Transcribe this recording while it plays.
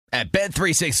At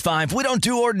Bet365, we don't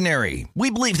do ordinary. We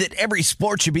believe that every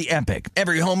sport should be epic.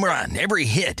 Every home run, every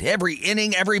hit, every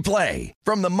inning, every play.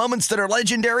 From the moments that are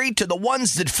legendary to the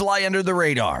ones that fly under the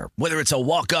radar. Whether it's a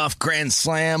walk-off grand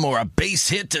slam or a base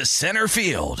hit to center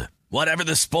field. Whatever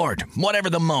the sport, whatever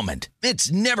the moment.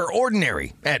 It's never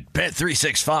ordinary at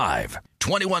Bet365.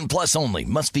 21 plus only.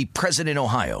 Must be present in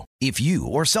Ohio. If you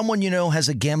or someone you know has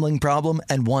a gambling problem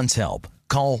and wants help,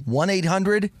 call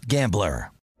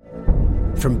 1-800-GAMBLER.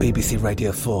 From BBC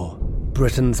Radio 4,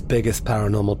 Britain's biggest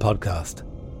paranormal podcast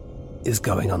is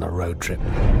going on a road trip.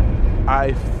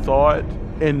 I thought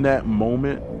in that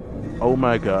moment, oh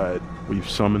my God, we've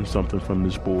summoned something from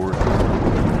this board.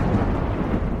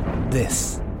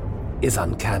 This is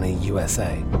Uncanny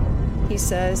USA. He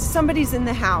says, somebody's in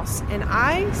the house, and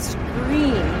I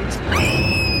screamed.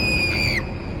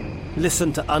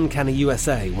 Listen to Uncanny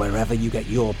USA wherever you get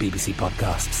your BBC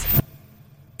podcasts,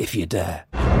 if you dare.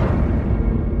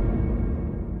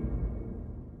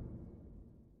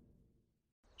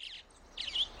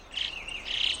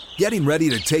 Getting ready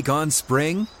to take on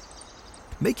spring?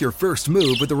 Make your first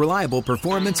move with the reliable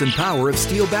performance and power of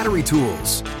Steel battery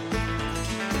tools.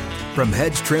 From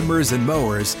hedge trimmers and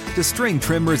mowers to string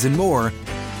trimmers and more,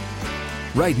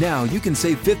 right now you can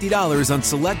save $50 on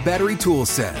select battery tool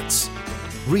sets.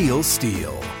 Real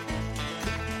Steel.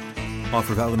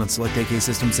 Offer valid on select AK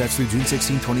system sets through June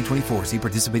 16, 2024. See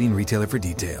participating retailer for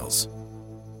details.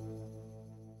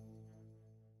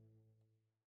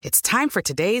 It's time for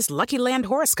today's Lucky Land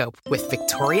horoscope with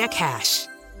Victoria Cash.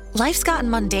 Life's gotten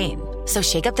mundane, so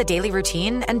shake up the daily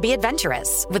routine and be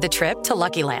adventurous with a trip to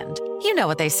Lucky Land. You know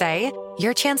what they say,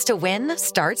 your chance to win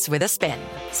starts with a spin.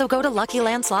 So go to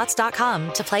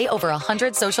LuckyLandSlots.com to play over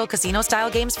 100 social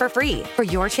casino-style games for free for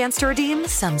your chance to redeem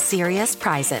some serious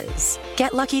prizes.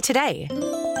 Get lucky today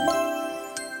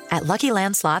at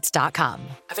LuckyLandSlots.com.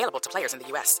 Available to players in the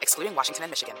U.S., excluding Washington and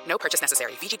Michigan. No purchase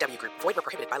necessary. VGW Group. Void where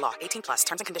prohibited by law. 18 plus.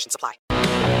 Terms and conditions apply.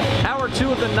 Hour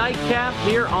 2 of the nightcap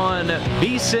here on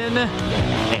VSiN.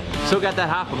 Man, still got that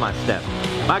hop on my step.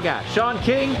 My guy, Sean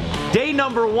King, day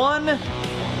number 1.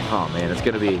 Oh man, it's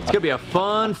gonna be a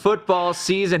fun football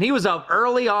season. He was up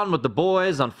early on with the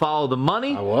boys on Follow the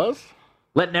Money. I was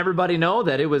letting everybody know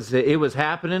that it was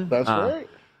happening. That's right.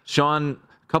 Sean,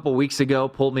 a couple weeks ago,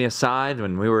 pulled me aside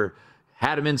when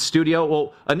had him in studio.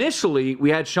 Well, initially we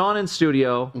had Sean in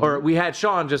studio, or we had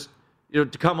Sean just to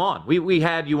come on. We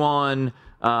had you on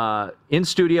in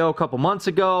studio a couple months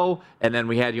ago, and then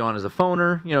we had you on as a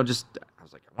phoner. I was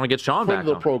like, I want to get Sean back on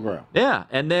the on. Program. Yeah,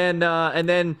 and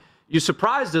then you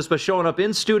surprised us by showing up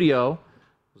in studio.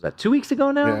 Was that 2 weeks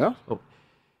ago now? Yeah. Oh.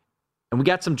 And we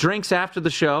got some drinks after the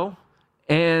show,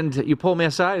 and you pulled me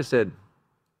aside and said,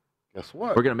 guess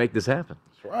what? We're going to make this happen.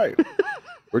 That's right.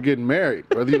 We're getting married,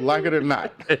 whether you like it or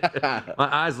not.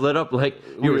 My eyes lit up like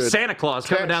you were Santa Claus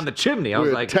coming down the chimney. I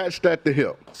was like, attached at the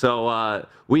hip. So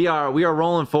we are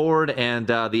rolling forward, and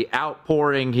the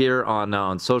outpouring here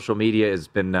on social media has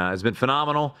been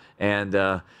phenomenal, and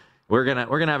we're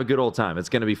gonna have a good old time. It's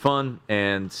gonna be fun,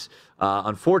 and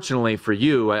unfortunately for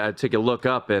you, I took a look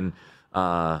up, and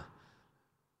the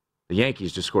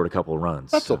Yankees just scored a couple of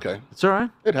runs. That's okay. It's all right.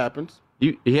 It happens.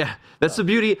 That's the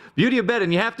beauty of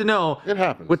betting. You have to know it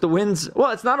happens with the wins. Well,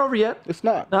 it's not over yet. It's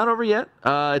not over yet.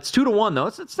 It's 2-1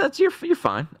 though. You're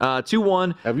fine.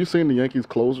 2-1. Have you seen the Yankees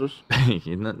closers?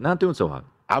 You're not doing so hot.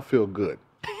 I feel good.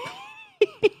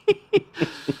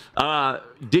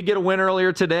 Did get a win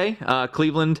earlier today.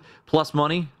 Cleveland plus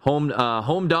money, home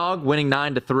dog, winning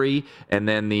 9-3, and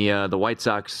then the White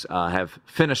Sox have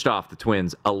finished off the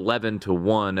Twins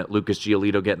 11-1. Lucas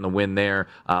Giolito getting the win there.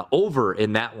 Over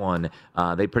in that one,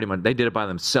 they did it by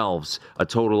themselves, a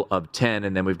total of 10,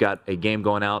 and then we've got a game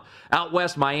going out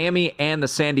west. Miami and the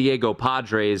San Diego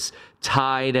Padres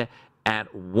tied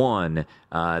at 1.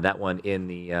 That one in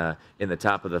the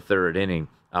top of the third inning.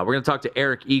 We're going to talk to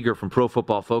Eric Eager from Pro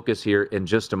Football Focus here in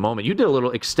just a moment. You did a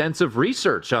little extensive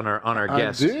research on our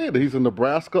guest. I did. He's a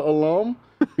Nebraska alum.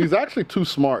 He's actually too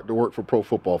smart to work for Pro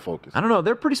Football Focus. I don't know.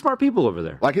 They're pretty smart people over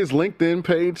there. Like his LinkedIn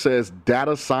page says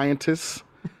data scientist,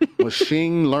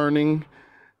 machine learning,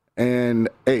 and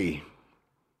AI.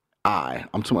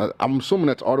 I'm assuming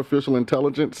that's artificial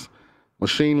intelligence,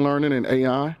 machine learning, and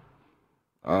AI.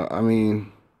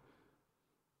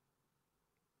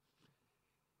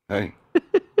 Hey.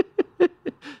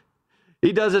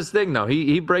 He does his thing, though.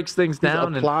 He breaks things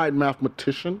down. He's applied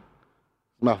mathematician,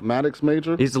 mathematics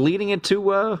major. He's leading it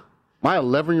to... My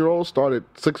 11-year-old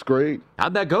started 6th grade.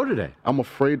 How'd that go today? I'm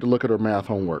afraid to look at her math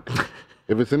homework.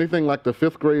 If it's anything like the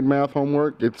 5th grade math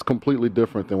homework, it's completely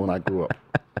different than when I grew up.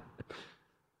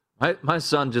 My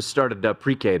son just started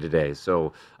pre-K today,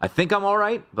 so I think I'm all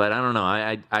right, but I don't know.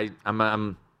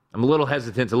 I'm a little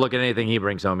hesitant to look at anything he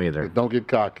brings home either. Don't get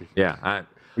cocky. Yeah.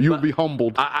 You'll be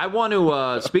humbled. I want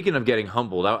to, speaking of getting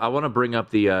humbled, I want to bring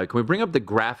up can we bring up the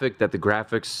graphic that the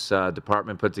graphics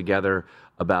department put together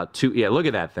about look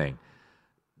at that thing.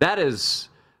 That is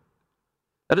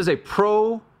a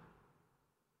pro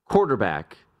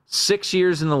quarterback, 6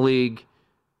 years in the league,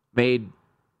 made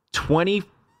 24.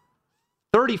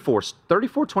 A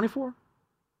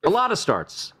lot of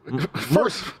starts.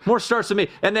 More starts than me.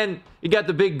 And then you got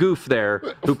the big goof there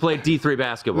who played D3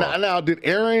 basketball. Now, did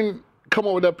Aaron come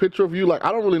up with that picture of you? Like,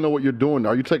 I don't really know what you're doing.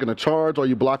 Are you taking a charge? Are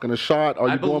you blocking a shot? Are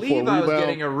you going for a rebound? I believe I was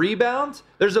getting a rebound.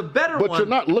 There's a better one. But you're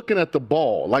not looking at the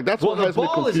ball. Like, that's what has me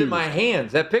confused. The ball is in my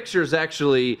hands. That picture is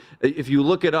actually, if you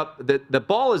look it up, the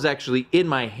ball is actually in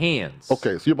my hands.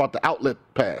 Okay, so you're about the outlet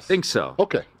pass. I think so.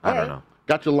 Okay. I don't know.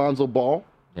 Got your Lonzo Ball.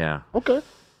 Yeah. Okay.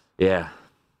 Yeah.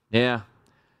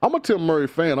 I'm a Tim Murray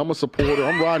fan. I'm a supporter.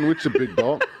 I'm riding with you, big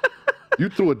dog. You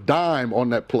threw a dime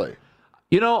on that play.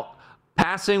 You know,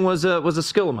 passing was a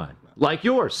skill of mine, like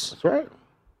yours. That's right.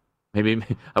 Maybe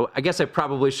I guess I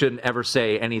probably shouldn't ever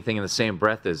say anything in the same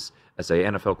breath as a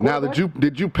NFL quarterback. Now,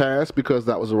 did you pass because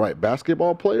that was the right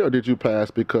basketball play, or did you pass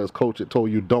because coach had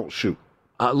told you don't shoot?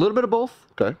 A little bit of both.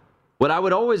 Okay. What I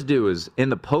would always do is in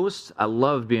the post, I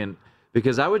love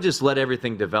because I would just let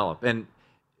everything develop. And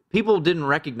people didn't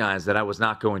recognize that I was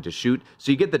not going to shoot.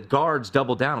 So you get the guards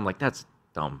double down. I'm like, that's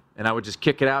dumb. And I would just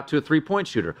kick it out to a three-point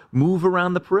shooter. Move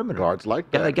around the perimeter. Guards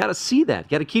like that. I got to see that.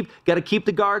 Got to keep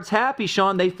the guards happy,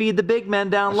 Sean. They feed the big men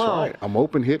down low. Right. I'm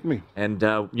open, hit me. And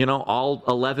all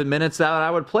 11 minutes that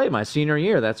I would play my senior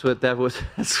year. That's what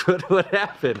would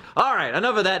happen. All right,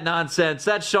 enough of that nonsense.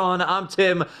 That's Sean. I'm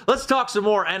Tim. Let's talk some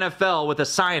more NFL with a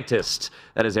scientist.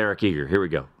 That is Eric Eager. Here we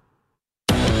go.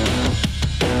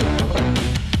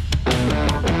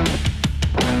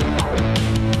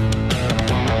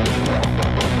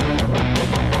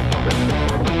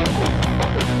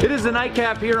 It is the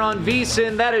nightcap here on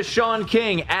VSiN. That is Sean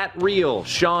King at Real.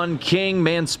 Sean King,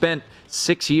 man, spent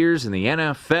 6 years in the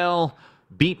NFL,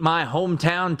 beat my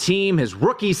hometown team his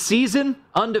rookie season,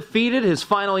 undefeated, his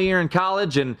final year in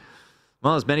college. And,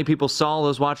 well, as many people saw,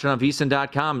 those watching on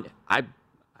VSiN.com, I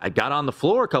got on the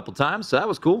floor a couple times, so that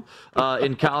was cool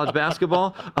in college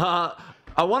basketball.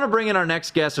 I want to bring in our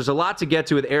next guest. There's a lot to get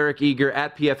to with Eric Eager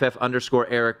at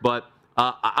PFF_Eric, but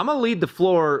I'm going to lead the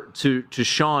floor to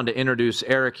Sean to introduce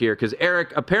Eric here, because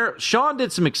Eric, Sean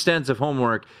did some extensive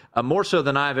homework, more so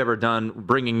than I've ever done,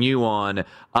 bringing you on,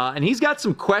 and he's got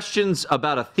some questions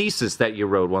about a thesis that you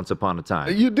wrote once upon a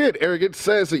time. You did, Eric. It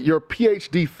says that your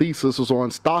PhD thesis was on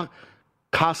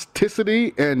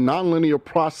stochasticity and nonlinear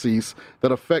processes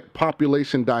that affect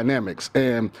population dynamics,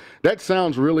 and that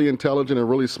sounds really intelligent and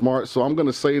really smart, so I'm going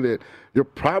to say that you're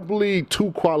probably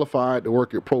too qualified to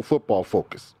work at Pro Football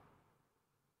Focus.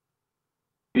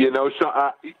 You know,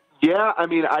 yeah, I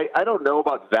mean, I don't know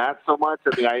about that so much.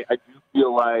 I mean, I do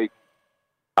feel like,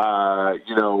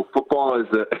 football is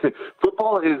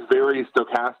very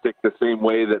stochastic, the same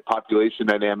way that population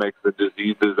dynamics and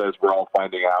diseases, as we're all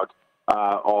finding out,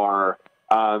 are.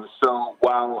 So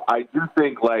while I do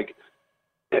think, I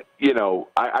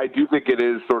do think it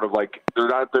is sort of like there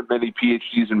aren't that many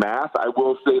PhDs in math. I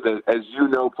will say that, as you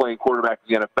know, playing quarterback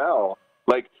in the NFL,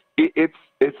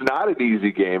 it's not an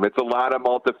easy game. It's a lot of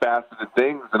multifaceted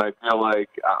things, and I feel like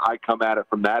I come at it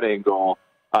from that angle.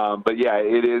 But yeah,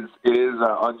 it is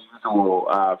unusual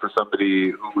for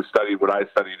somebody who studied what I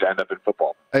studied to end up in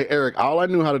football. Hey, Eric, all I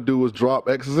knew how to do was drop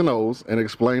X's and O's and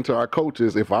explain to our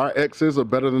coaches, if our X's are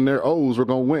better than their O's, we're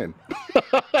going to win.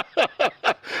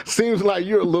 Seems like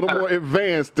you're a little more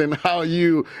advanced in how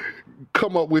you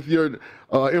come up with your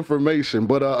information.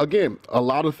 But again, a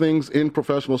lot of things in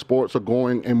professional sports are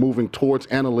going and moving towards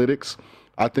analytics.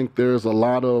 I think there's a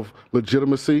lot of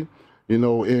legitimacy,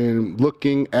 in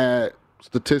looking at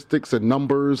statistics and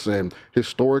numbers and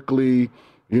historically,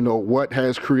 what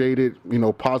has created,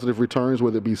 positive returns,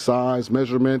 whether it be size,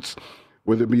 measurements,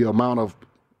 whether it be amount of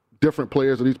different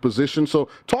players at each position. So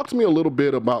talk to me a little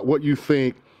bit about what you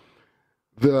think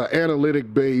the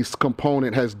analytic-based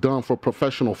component has done for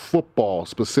professional football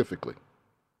specifically.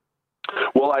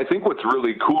 Well, I think what's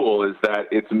really cool is that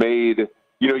it's made,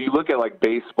 you look at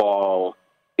baseball,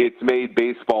 it's made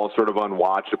baseball sort of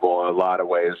unwatchable in a lot of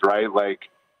ways, right?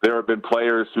 There have been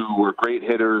players who were great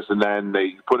hitters and then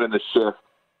they put in the shift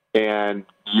and,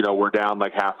 we're down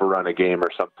half a run a game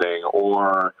or something.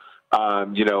 Or,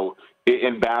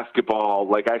 in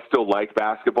basketball, I still like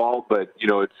basketball, but,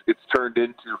 it's turned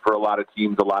into, for a lot of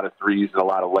teams, a lot of threes and a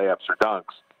lot of layups or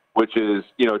dunks, which is,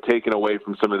 taken away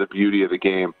from some of the beauty of the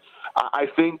game. I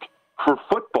think for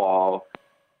football,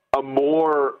 a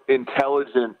more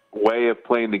intelligent way of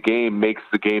playing the game makes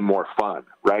the game more fun,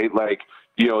 right? Like,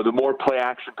 the more play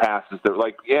action passes, they're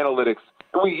like analytics.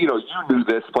 You knew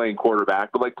this playing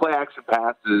quarterback, but like play action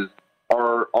passes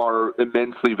are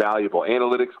immensely valuable.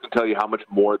 Analytics can tell you how much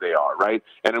more they are, right?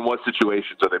 And in what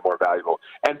situations are they more valuable?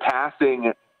 And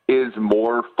passing is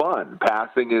more fun.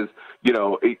 Passing is,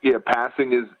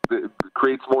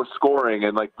 creates more scoring,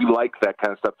 and like we like that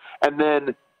kind of stuff. And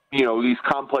then, these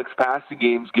complex passing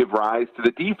games give rise to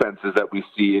the defenses that we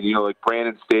see. And, like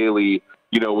Brandon Staley,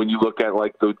 when you look at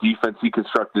like the defense he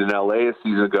constructed in LA a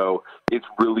season ago, it's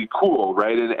really cool,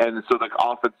 right? And so like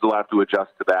offense will have to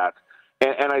adjust to that.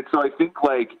 So I think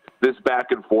like this back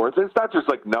and forth, it's not just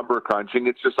like number crunching.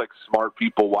 It's just like smart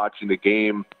people watching the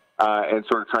game and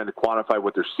sort of trying to quantify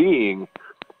what they're seeing.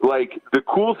 Like the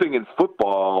cool thing in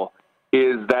football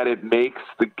is that it makes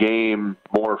the game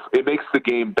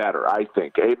better, I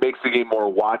think. It makes the game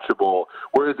more watchable.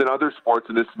 Whereas in other sports,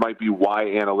 and this might be why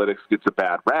analytics gets a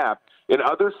bad rap, in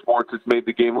other sports it's made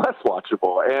the game less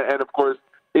watchable. And of course,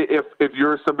 if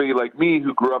you're somebody like me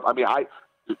who grew up,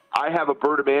 I have a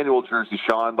Bert Emanuel jersey,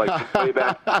 Sean, like way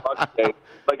back in the day.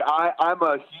 Like I'm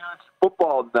a huge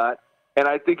football nut, and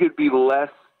I think it'd be less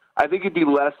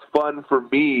fun for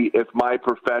me if my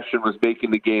profession was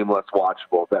making the game less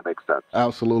watchable, if that makes sense.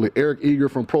 Absolutely. Eric Eager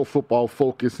from Pro Football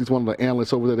Focus, he's one of the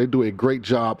analysts over there. They do a great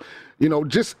job.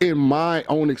 Just in my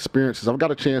own experiences, I've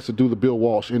got a chance to do the Bill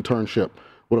Walsh internship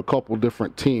with a couple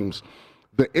different teams.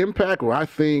 The impact where I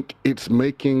think it's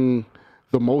making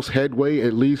the most headway,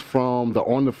 at least from the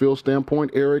on-the-field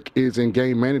standpoint, Eric, is in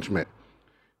game management.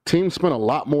 Teams spend a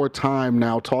lot more time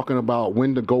now talking about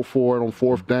when to go for it on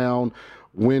fourth down,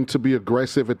 when to be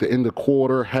aggressive at the end of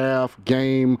quarter, half,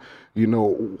 game,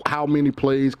 how many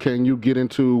plays can you get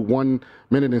into 1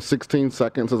 minute and 16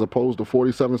 seconds as opposed to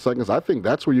 47 seconds. I think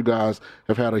that's where you guys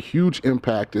have had a huge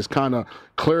impact, is kind of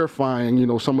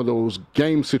clarifying, some of those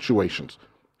game situations.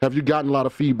 Have you gotten a lot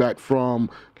of feedback from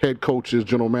head coaches,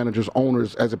 general managers,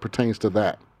 owners as it pertains to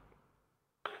that?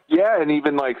 Yeah, and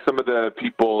even like some of the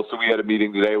people, so we had a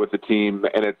meeting today with the team,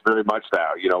 and it's very much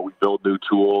that, we build new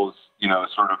tools,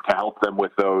 sort of to help them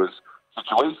with those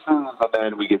situations, and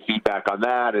then we get feedback on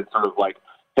that, and sort of like,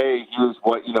 hey, here's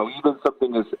what, even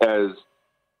something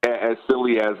as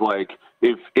silly as like,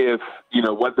 if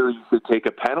whether you should take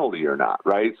a penalty or not,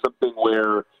 right? Something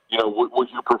where, would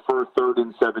you prefer 3rd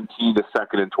and 17 to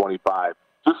 2nd and 25?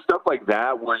 Just stuff like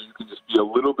that where you can just be a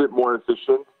little bit more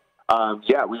efficient.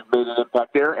 We've made an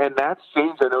impact there, and that's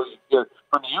changed. I know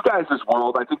from you guys'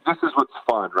 world, I think this is what's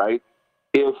fun, right?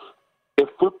 If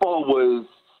football was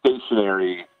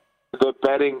stationary, the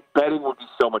betting would be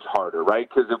so much harder, right?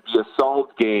 Because it'd be a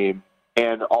solved game,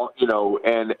 and all it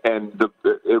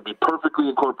would be perfectly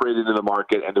incorporated in the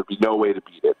market, and there'd be no way to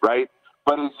beat it, right?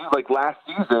 But it's like last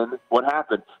season, what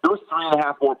happened? There was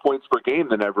 3.5 more points per game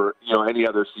than ever, any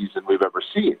other season we've ever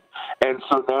seen. And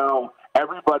so now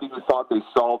everybody who thought they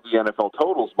solved the NFL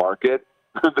totals market,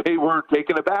 they were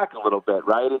taken aback a little bit,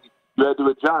 right? And you had to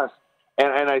adjust.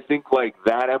 And I think like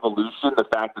that evolution, the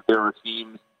fact that there are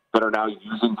teams that are now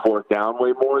using fourth down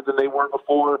way more than they were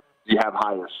before, you have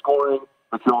higher scoring,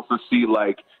 but you also see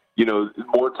like,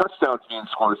 more touchdowns being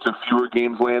scored, so fewer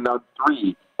games land on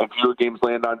 3 and fewer games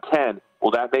land on 10.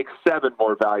 Well, that makes 7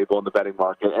 more valuable in the betting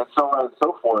market, and so on and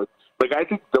so forth. Like, I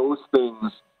think those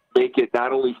things make it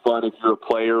not only fun if you're a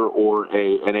player or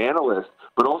an analyst,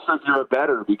 but also if you're a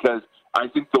bettor, because I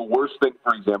think the worst thing,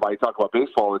 for example, I talk about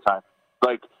baseball all the time,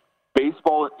 like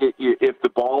baseball, if the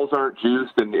balls aren't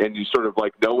juiced and you sort of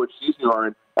like know which season you are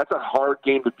in, that's a hard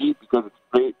game to beat because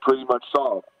it's pretty much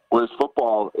solved. Whereas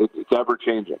football, it's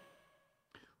ever-changing.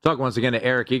 Talk once again to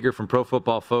Eric Eager from Pro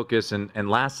Football Focus, and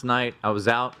last night I was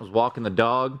walking the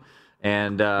dog,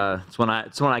 and it's when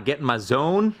I get in my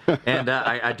zone and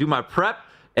I do my prep,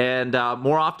 and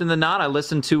more often than not I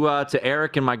listen to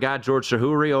Eric and my guy George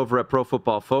Shahuri over at Pro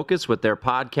Football Focus with their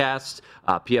podcast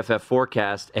PFF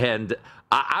Forecast, and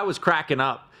I was cracking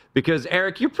up. Because,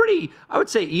 Eric, you're pretty, I would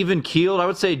say, even-keeled. I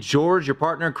would say George, your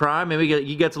partner in crime, maybe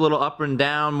he gets a little up and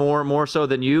down more so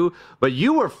than you. But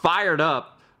you were fired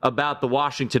up about the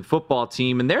Washington football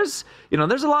team. And there's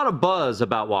a lot of buzz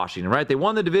about Washington, right? They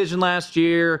won the division last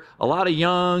year. A lot of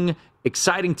young,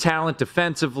 exciting talent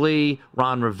defensively.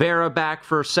 Ron Rivera back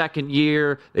for a second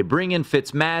year. They bring in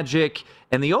Fitzmagic.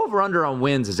 And the over-under on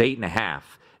wins is 8.5.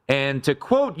 And to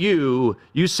quote you,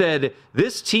 you said,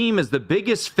 this team is the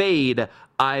biggest fade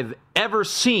I've ever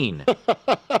seen.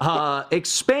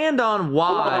 Expand on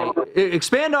why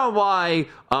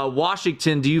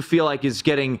Washington, do you feel like, is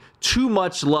getting too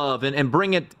much love, and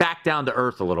bring it back down to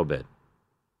earth a little bit?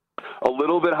 A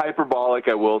little bit hyperbolic,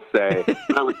 I will say.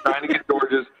 I was trying to get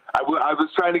George's. I was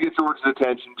trying to get George's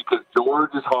attention because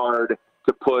George is hard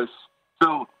to push.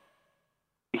 So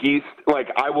he's like,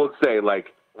 I will say, like,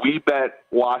 we bet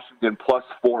Washington plus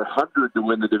 400 to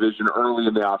win the division early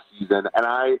in the offseason,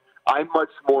 and I'm much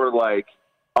more like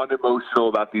unemotional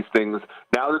about these things.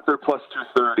 Now that they're plus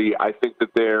 230, I think that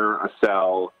they're a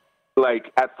sell.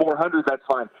 Like, at 400, that's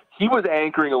fine. He was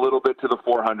anchoring a little bit to the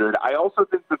 400. I also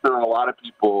think that there are a lot of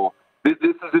people. This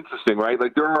is interesting, right?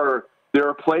 Like, there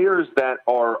are players that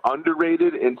are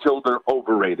underrated until they're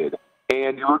overrated.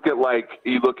 And you look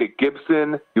at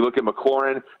Gibson, you look at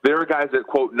McLaurin. There are guys that,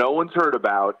 quote, no one's heard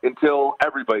about until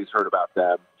everybody's heard about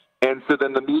them. And so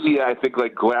then the media, I think,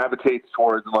 like, gravitates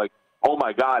towards, like, oh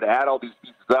my God, add all these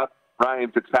pieces up.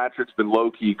 Ryan Fitzpatrick's been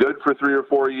low-key good for 3 or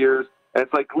 4 years. And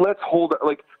it's like, let's hold it.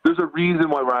 Like, there's a reason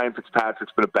why Ryan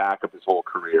Fitzpatrick's been a backup his whole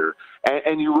career.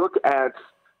 And you look at,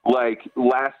 like,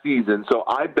 last season. So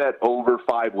I bet over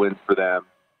 5 wins for them.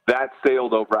 That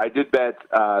sailed over. I did bet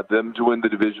them to win the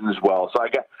division as well. So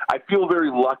I feel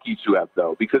very lucky to have,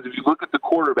 though, because if you look at the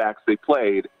quarterbacks they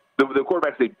played, the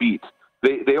quarterbacks they beat,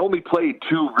 they only played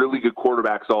 2 really good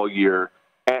quarterbacks all year.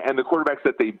 And the quarterbacks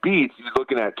that they beat, you're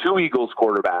looking at 2 Eagles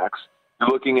quarterbacks. You're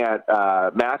looking at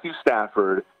Matthew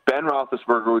Stafford, Ben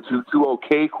Roethlisberger with two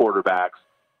okay quarterbacks,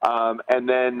 and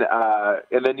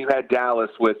then you had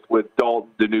Dallas with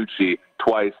Dalton DiNucci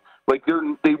twice. Like,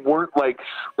 they weren't like,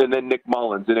 and then Nick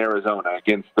Mullins in Arizona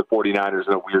against the 49ers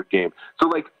in a weird game. So,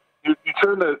 like, you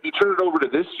turn it over to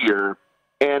this year,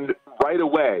 and right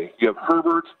away you have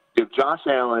Herbert, you have Josh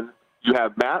Allen, you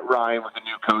have Matt Ryan with the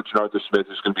new coach and Arthur Smith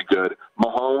who's going to be good,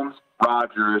 Mahomes,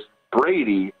 Rodgers,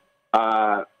 Brady,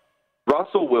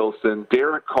 Russell Wilson,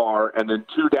 Derek Carr, and then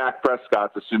 2 Dak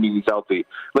Prescotts, assuming he's healthy.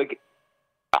 Like,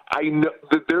 I know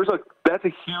that that's a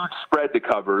huge spread to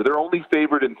cover. They're only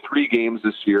favored in 3 games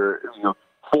this year,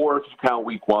 4 if you count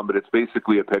week 1, but it's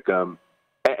basically a pick 'em.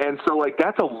 And so, like,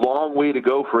 that's a long way to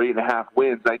go for 8.5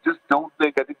 wins. I just don't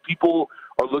think. I think people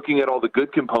are looking at all the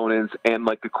good components and,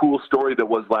 like, the cool story that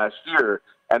was last year,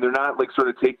 and they're not, like, sort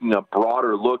of taking a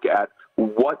broader look at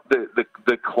what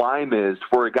the climb is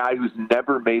for a guy who's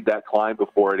never made that climb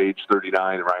before at age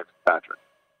 39, Ryan Fitzpatrick.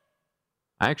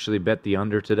 I actually bet the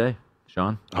under today,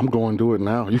 Sean. I'm going to do it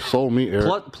now. You sold me,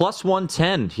 Eric. Plus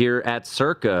 110 here at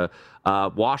Circa.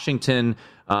 Washington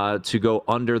to go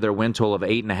under their win total of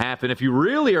 8.5. And if you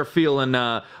really are feeling,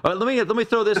 let me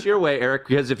throw this your way, Eric,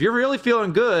 because if you're really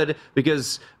feeling good,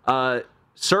 because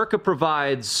Circa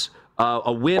provides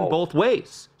a win both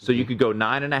ways. So you could go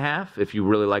 9.5 if you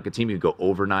really like a team. You could go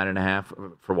over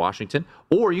 9.5 for Washington,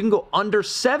 or you can go under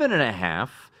 7.5.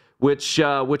 Which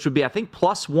would be, I think,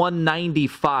 plus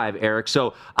 195, Eric.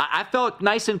 So I felt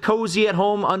nice and cozy at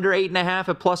home under 8.5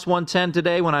 at plus 110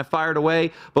 today when I fired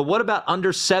away. But what about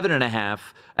under 7.5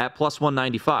 at plus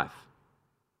 195?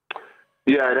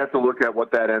 Yeah, I'd have to look at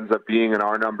what that ends up being in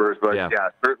our numbers. But yeah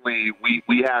certainly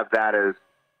we have that as.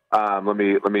 Let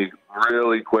me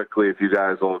really quickly, if you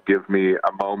guys will give me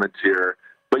a moment here.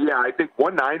 But yeah, I think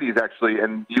 190 is actually,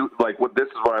 and this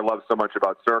is what I love so much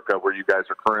about Circa, where you guys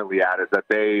are currently at, is that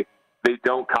they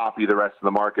don't copy the rest of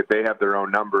the market. They have their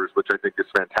own numbers, which I think is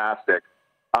fantastic.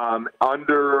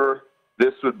 Under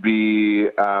this would be,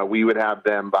 we would have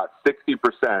them about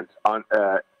 60%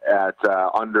 at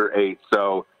under 8.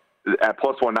 So at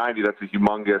plus 190, that's a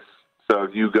humongous. So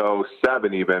if you go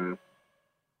 7 even.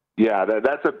 Yeah,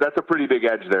 that's a pretty big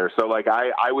edge there. So, like,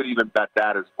 I would even bet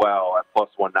that as well at plus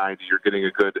 190. You're getting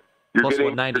a good. Plus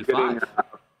 195.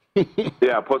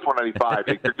 Yeah, plus 195.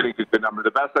 You're getting a good number.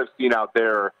 The best I've seen out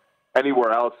there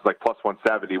anywhere else is like plus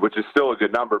 170, which is still a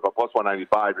good number, but plus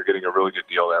 195, you're getting a really good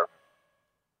deal there.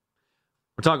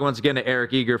 We're talking once again to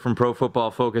Eric Eager from Pro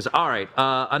Football Focus. All right,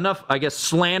 enough, I guess,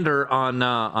 slander on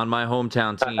my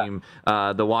hometown team,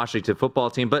 the Washington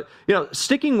football team. But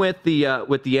sticking with the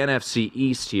NFC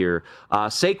East here,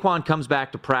 Saquon comes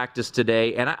back to practice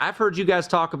today, and I've heard you guys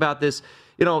talk about this.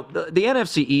 The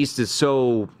NFC East is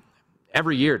so.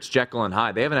 Every year it's Jekyll and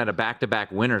Hyde. They haven't had a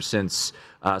back-to-back winner since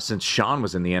Sean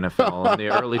was in the NFL in the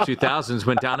early 2000s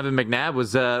when Donovan McNabb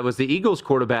was the Eagles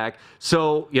quarterback.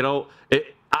 So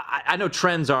I know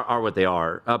trends are what they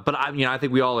are, but I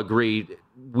think we all agree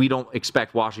we don't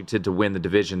expect Washington to win the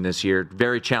division this year.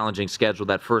 Very challenging schedule,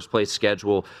 that first place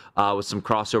schedule with some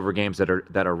crossover games that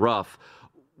are rough.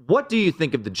 What do you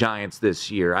think of the Giants this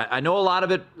year? I know a lot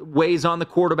of it weighs on the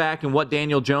quarterback and what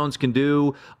Daniel Jones can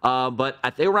do, but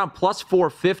they were around plus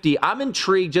 450. I'm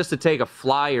intrigued just to take a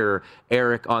flyer,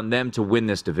 Eric, on them to win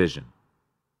this division.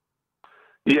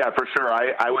 Yeah, for sure.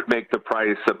 I would make the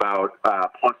price about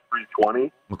plus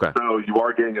 320. Okay. So you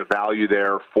are getting a value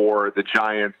there for the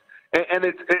Giants. And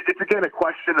it's again a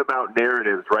question about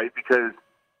narratives, right? Because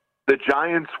the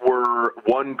Giants were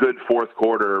one good fourth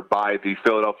quarter by the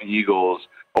Philadelphia Eagles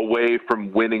away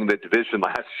from winning the division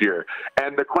last year.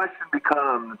 And the question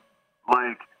becomes,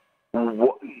 like,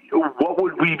 what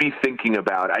would we be thinking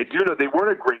about? I do know they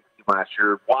weren't a great team last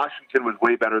year. Washington was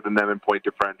way better than them in point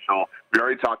differential. We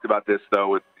already talked about this,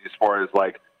 though, as far as,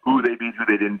 like, who they beat, who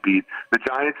they didn't beat. The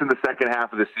Giants in the second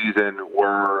half of the season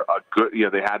were a good,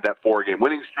 they had that 4-game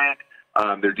winning streak.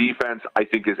 Their defense, I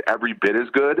think, is every bit as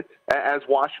good as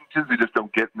Washington's. They just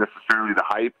don't get necessarily the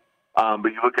hype. But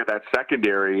you look at that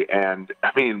secondary, and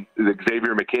I mean,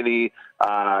 Xavier McKinney,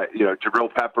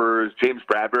 Jabril Peppers, James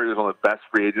Bradbury is one of the best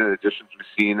free agent additions we've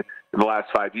seen in the last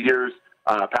 5 years.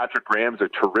 Patrick Graham's a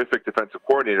terrific defensive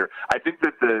coordinator. I think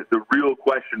that the real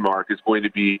question mark is going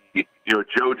to be,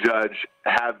 Joe Judge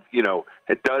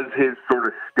does his sort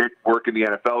of stick work in the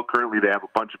NFL? Currently, they have a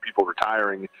bunch of people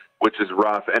retiring, which is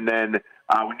rough. And then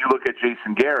when you look at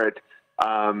Jason Garrett,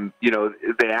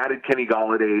 they added Kenny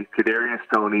Golladay, Kadarius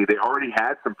Toney. They already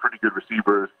had some pretty good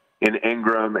receivers in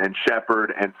Ingram and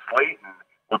Shepard and Slayton.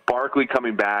 With Barkley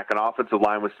coming back, an offensive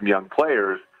line with some young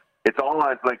players, it's all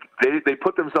on, like, they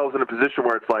put themselves in a position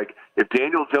where it's like, if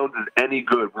Daniel Jones is any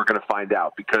good, we're going to find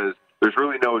out, because there's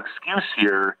really no excuse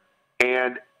here.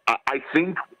 And I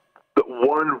think that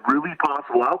one really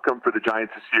possible outcome for the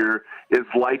Giants this year is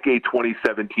like a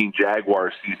 2017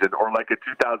 Jaguars season or like a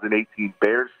 2018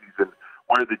 Bears season,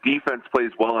 where the defense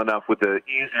plays well enough with an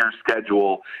easier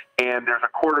schedule, and there's a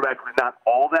quarterback who's not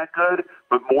all that good,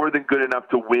 but more than good enough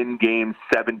to win games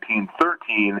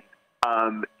 17-13.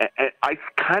 And I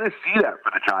kind of see that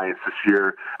for the Giants this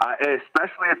year,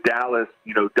 especially if Dallas,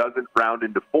 doesn't round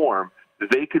into form.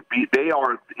 They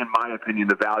are, in my opinion,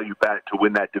 the value bet to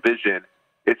win that division.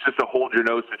 It's just a hold your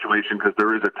nose situation, because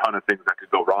there is a ton of things that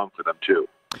could go wrong for them too.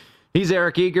 He's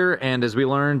Eric Eager, and as we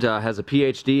learned, has a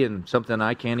PhD in something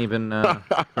I can't even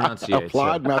pronunciate.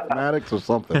 Applied mathematics or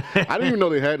something. I didn't even know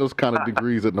they had those kind of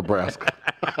degrees at Nebraska.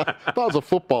 I thought it was a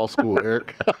football school,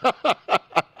 Eric.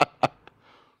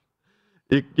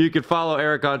 You can follow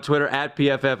Eric on Twitter at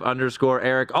 @PFF_.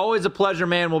 Eric, always a pleasure,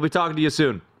 man. We'll be talking to you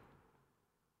soon.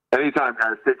 Anytime,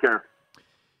 guys. Take care.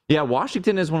 Yeah,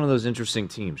 Washington is one of those interesting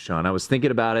teams, Sean. I was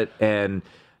thinking about it, and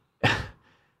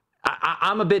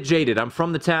I'm a bit jaded. I'm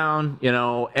from the town.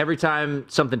 Every time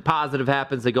something positive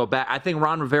happens, they go back. I think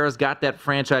Ron Rivera's got that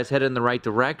franchise headed in the right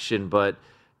direction, but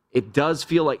it does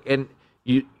feel like, and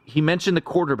he mentioned the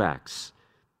quarterbacks.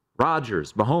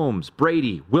 Rodgers, Mahomes,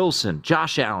 Brady, Wilson,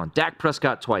 Josh Allen, Dak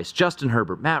Prescott twice, Justin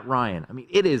Herbert, Matt Ryan. I mean,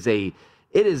 it is a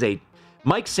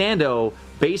Mike Sando,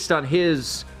 based on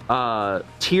his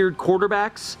tiered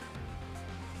quarterbacks,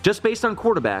 just based on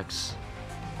quarterbacks,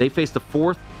 they face the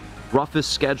fourth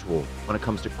roughest schedule when it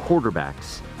comes to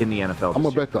quarterbacks in the NFL. I'm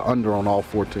going to bet the under on all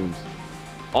 4 teams.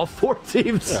 All 4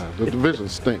 teams? Yeah, the division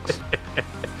stinks.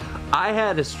 I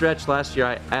had a stretch last year.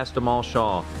 I asked Amal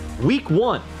Shaw, week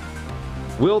 1,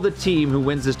 will the team who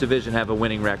wins this division have a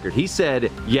winning record? He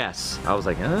said yes. I was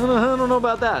like, I don't know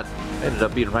about that. I ended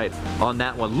up being right on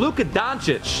that one. Luka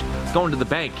Doncic going to the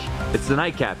bank. It's the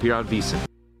Nightcap here on VSiN.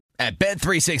 At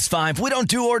Bet365, we don't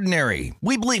do ordinary.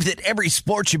 We believe that every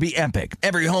sport should be epic.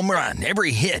 Every home run,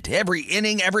 every hit, every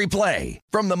inning, every play.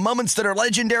 From the moments that are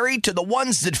legendary to the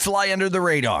ones that fly under the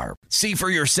radar. See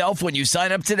for yourself when you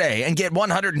sign up today and get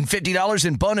 $150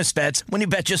 in bonus bets when you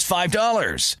bet just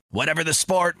 $5. Whatever the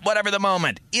sport, whatever the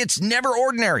moment, it's never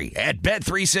ordinary at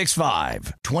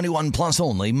Bet365. 21 plus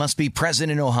only. Must be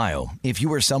present in Ohio. If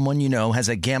you or someone you know has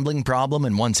a gambling problem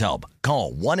and wants help,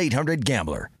 call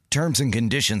 1-800-GAMBLER. Terms and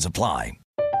conditions apply.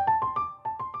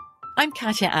 I'm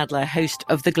Katya Adler, host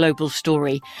of The Global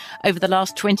Story. Over the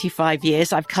last 25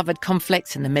 years, I've covered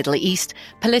conflicts in the Middle East,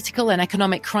 political and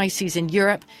economic crises in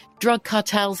Europe, drug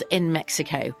cartels in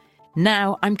Mexico.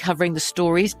 Now I'm covering the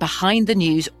stories behind the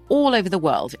news all over the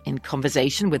world in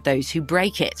conversation with those who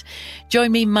break it.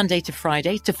 Join me Monday to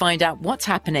Friday to find out what's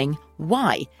happening,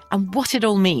 why, and what it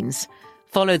all means.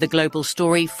 Follow The Global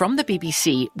Story from the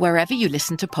BBC wherever you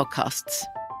listen to podcasts.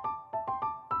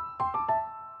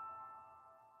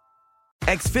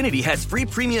 Xfinity has free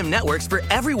premium networks for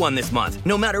everyone this month,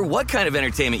 no matter what kind of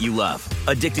entertainment you love.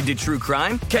 Addicted to true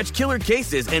crime? Catch killer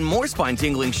cases and more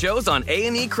spine-tingling shows on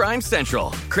A&E Crime Central.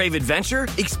 Crave adventure?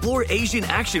 Explore Asian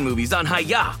action movies on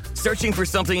Hi-YAH. Searching for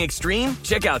something extreme?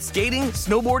 Check out skating,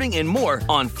 snowboarding, and more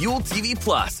on Fuel TV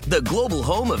Plus, the global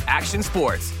home of action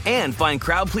sports. And find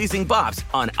crowd-pleasing bops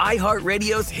on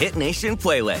iHeartRadio's Hit Nation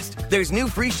playlist. There's new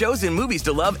free shows and movies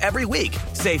to love every week.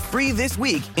 Say free this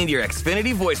week in your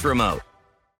Xfinity voice remote.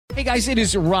 Hey guys, it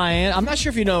is Ryan. I'm not sure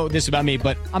if you know this about me,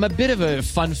 but I'm a bit of a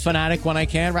fun fanatic when I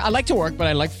can. I like to work, but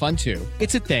I like fun too.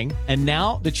 It's a thing. And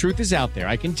now the truth is out there.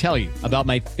 I can tell you about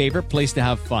my favorite place to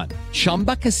have fun.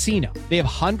 Chumba Casino. They have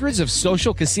hundreds of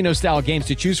social casino style games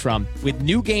to choose from with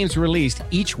new games released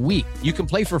each week. You can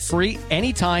play for free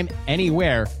anytime,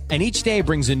 anywhere. And each day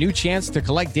brings a new chance to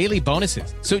collect daily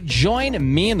bonuses. So join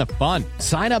me in the fun.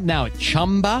 Sign up now at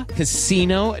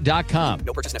ChumbaCasino.com.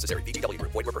 No purchase necessary. VGW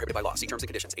Group. Void where prohibited by law. See terms and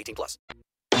conditions. 18+.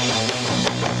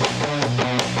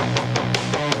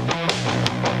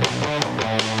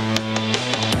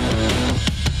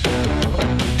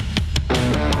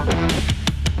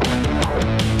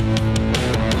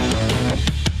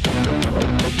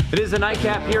 It is the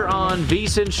nightcap here on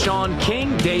VSiN. Sean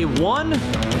King, day one.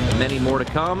 Many more to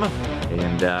come.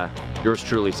 And yours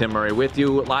truly, Tim Murray, with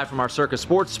you live from our Circa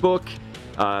Sportsbook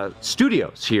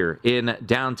studios here in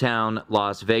downtown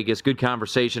Las Vegas. Good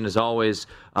conversation as always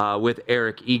with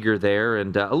Eric Eager there,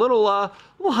 and a little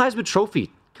Heisman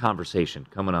Trophy conversation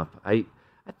coming up. I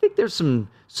think there's some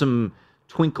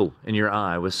twinkle in your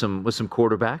eye with some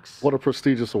quarterbacks. What a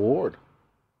prestigious award!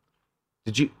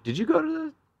 Did you go to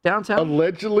the downtown?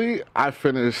 Allegedly, I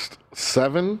finished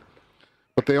 7,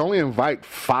 but they only invite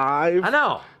 5. I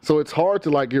know. So it's hard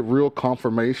to get real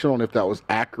confirmation on if that was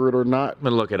accurate or not. I'm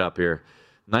gonna look it up here.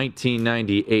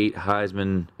 1998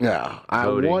 Heisman. Yeah,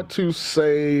 voting. I want to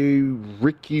say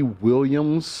Ricky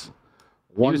Williams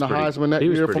won the Heisman that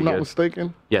year, if I'm not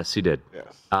mistaken. Yes, he did.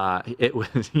 Yes. It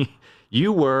was.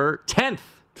 You were 10th.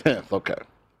 10th. Okay.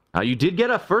 You did get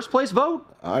a first place vote.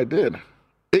 I did.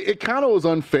 It kind of was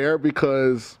unfair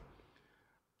because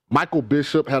Michael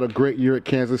Bishop had a great year at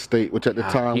Kansas State, which at the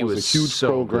time was a huge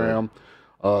program.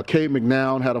 Cade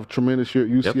McNown had a tremendous year at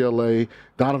UCLA. Yep.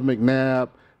 Donovan McNabb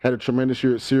had a tremendous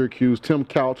year at Syracuse. Tim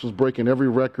Couch was breaking every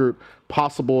record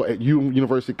possible at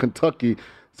University of Kentucky.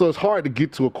 So it's hard to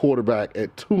get to a quarterback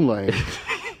at Tulane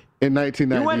in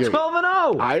 1998. You went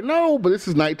 12-0. I know, but this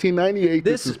is 1998.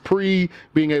 This is pre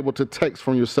being able to text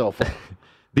from your cell phone.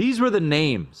 These were the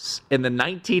names in the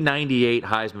 1998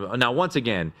 Heisman. Now, once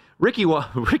again, Ricky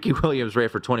Williams ran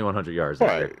for 2,100 yards.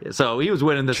 Right. So he was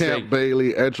winning this Champ thing.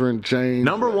 Bailey, Edgerrin James.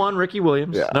 Number 1, Ricky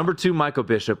Williams. Yeah. Number 2, Michael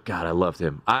Bishop. God, I loved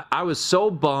him. I was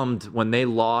so bummed when they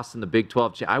lost in the Big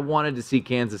 12. I wanted to see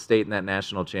Kansas State in that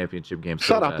national championship game.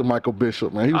 Shout out to Michael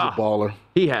Bishop, man. He was a baller.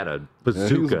 He had a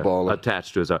bazooka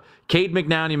attached to his arm. Cade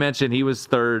McNown, you mentioned, he was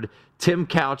 3rd. Tim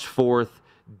Couch, 4th.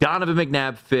 Donovan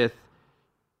McNabb, 5th.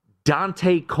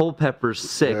 Dante Culpepper,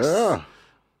 6th. Yeah.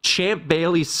 Champ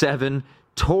Bailey, 7.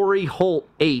 Torrey Holt,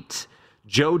 8.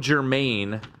 Joe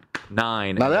Germain,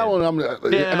 9. Now that one,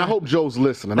 and I hope Joe's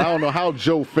listening. I don't know how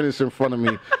Joe finished in front of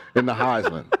me in the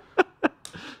Heisman.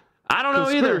 I don't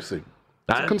know either. It's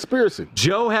a conspiracy.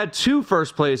 Joe had 2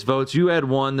 first-place votes. You had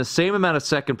 1, the same amount of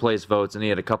second-place votes, and he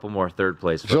had a couple more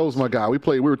third-place votes. Joe's my guy. We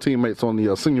were teammates on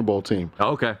the Senior Bowl team.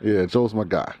 Oh, okay. Yeah, Joe's my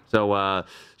guy. So,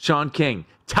 Sean King,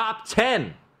 top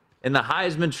 10 in the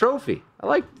Heisman Trophy. I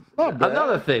like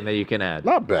another thing that you can add.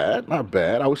 Not bad. I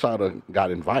wish I'd have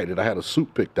got invited. I had a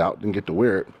suit picked out, didn't get to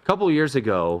wear it. A couple years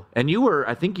ago, and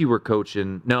I think you were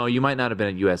coaching. No, you might not have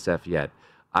been at USF yet.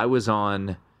 It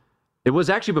was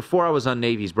actually before I was on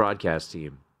Navy's broadcast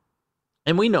team.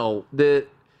 And we know the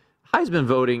Heisman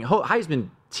voting, Heisman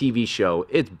TV show,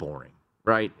 it's boring,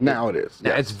 right? Now it is.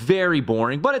 Yes. It's very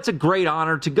boring, but it's a great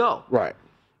honor to go. Right.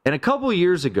 And a couple of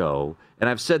years ago, and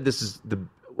I've said this is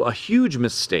a huge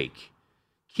mistake,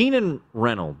 Keenan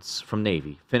Reynolds from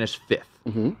Navy finished 5th.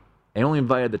 Mm-hmm. They only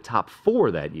invited the top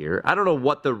 4 that year. I don't know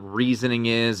what the reasoning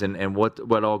is and what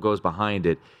all goes behind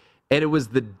it. And it was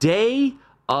the day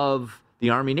of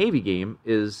the Army-Navy game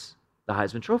is the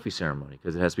Heisman Trophy ceremony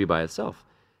because it has to be by itself.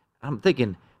 I'm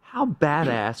thinking, how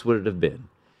badass would it have been?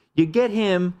 You get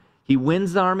him, he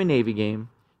wins the Army-Navy game,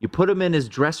 you put him in his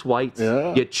dress whites,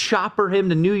 you chopper him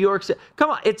to New York City. Come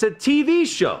on, it's a TV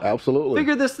show. Absolutely.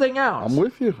 Figure this thing out. I'm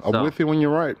with you. I'm with you when you're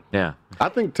right. Yeah. I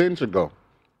think 10 should go.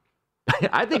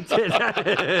 I think 10,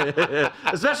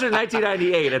 especially in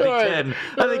 1998. I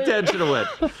think 10 should have went.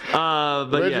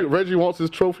 But Reggie wants his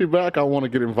trophy back. I want to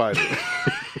get invited.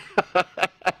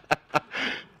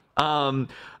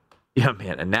 Yeah,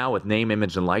 man. And now with name,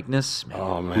 image, and likeness. Man,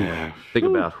 oh man. Think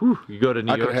about you go to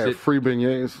New York. I could have free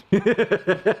beignets.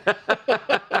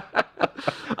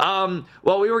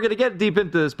 Well, we were going to get deep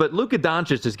into this, but Luka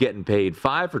Doncic is getting paid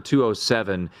 5 for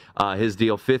 207. His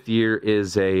deal, 5th year,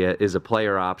 is a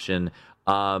player option.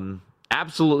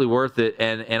 Absolutely worth it.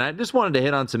 And I just wanted to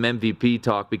hit on some MVP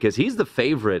talk because he's the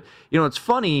favorite. You know, it's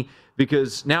funny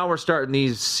because now we're starting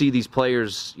to see these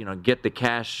players, get the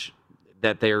cash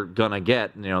that they're gonna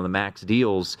get, the max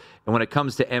deals. And when it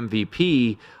comes to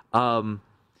MVP,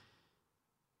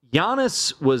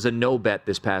 Giannis was a no bet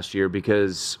this past year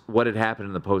because what had happened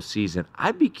in the postseason.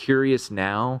 I'd be curious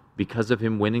now, because of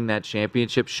him winning that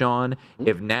championship, Sean,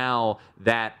 if now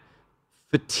that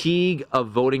fatigue of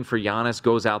voting for Giannis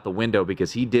goes out the window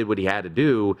because he did what he had to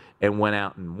do and went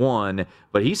out and won.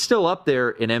 But he's still up there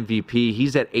in MVP.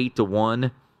 He's at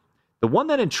 8-1. The one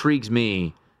that intrigues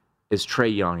me is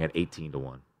Trae Young at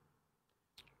 18-1.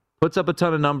 Puts up a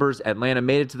ton of numbers. Atlanta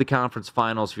made it to the conference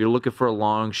finals. If you're looking for a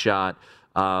long shot,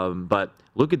 but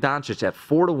Luka Doncic at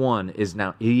 4-1 is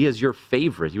now, he is your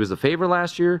favorite. He was the favorite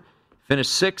last year,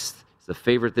 finished 6th. He's the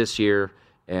favorite this year,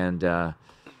 and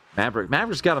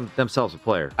Mavericks got themselves a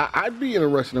player. I'd be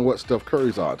interested in what Steph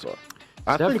Curry's odds are.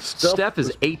 I think Steph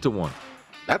is 8-1.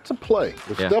 That's a play.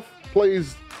 If Steph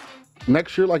plays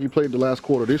next year like he played the last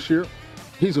quarter this year,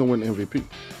 he's going to win the MVP.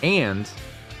 And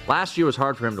last year was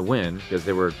hard for him to win because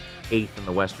they were 8th in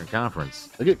the Western Conference.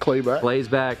 They get Clay back. Clay's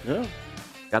back. Yeah.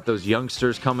 Got those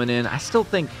youngsters coming in. I still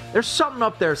think there's something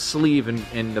up their sleeve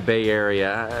in the Bay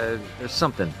Area. There's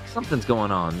something's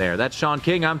going on there. That's Sean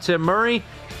King. I'm Tim Murray.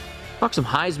 Talk some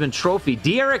Heisman Trophy.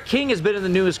 De'Aaron King has been in the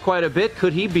news quite a bit.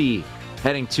 Could he be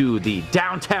heading to the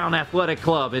Downtown Athletic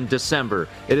Club in December?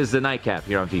 It is the Nightcap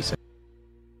here on VSiN.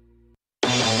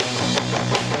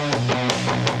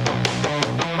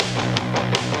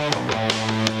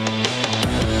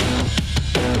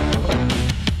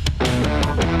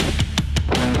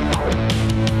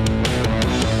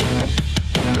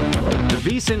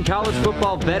 VSiN College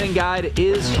Football Betting Guide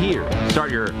is here.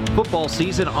 Start your football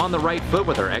season on the right foot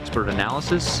with our expert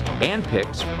analysis and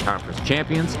picks for conference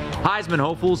champions, Heisman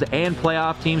hopefuls, and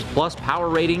playoff teams, plus power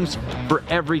ratings for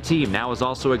every team. Now is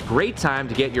also a great time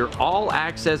to get your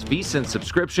all-access VSiN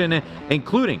subscription,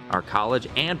 including our college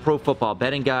and pro football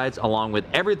betting guides, along with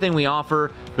everything we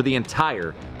offer for the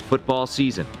entire football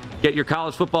season. Get your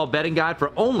college football betting guide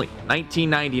for only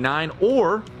 $19.99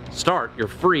 or start your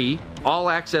free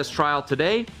all-access trial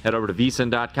today. Head over to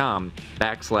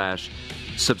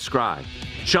vsin.com/subscribe.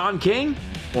 Sean King,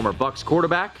 former Bucs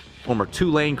quarterback, former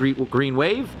Tulane Green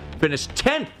Wave, finished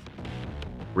 10th.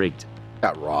 Rigged.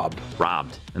 Got robbed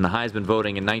in the Heisman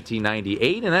voting in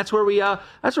 1998, and that's where we had,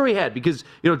 because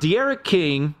De'Aaron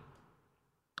King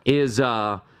is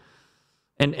and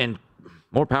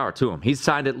more power to him. He's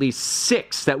signed at least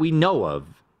 6 that we know of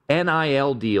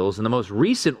NIL deals, and the most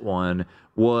recent one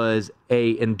was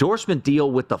a endorsement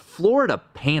deal with the Florida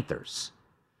Panthers.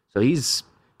 So he's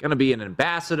going to be an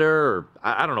ambassador, or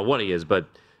I don't know what he is, but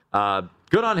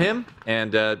good on him.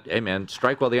 And, hey, man,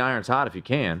 strike while the iron's hot if you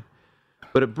can.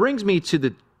 But it brings me to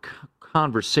the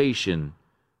conversation,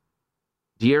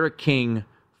 De'Aaron King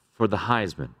for the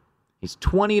Heisman. He's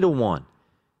 20-1.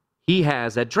 He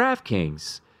has, at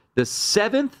DraftKings, the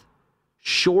 7th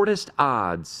shortest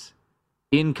odds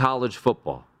in college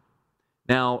football.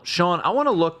 Now, Sean, I want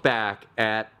to look back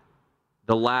at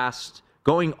the last,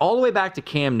 going all the way back to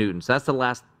Cam Newton. So that's the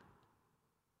last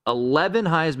 11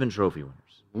 Heisman Trophy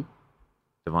winners.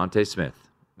 Devontae Smith,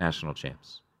 national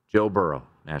champs. Joe Burrow,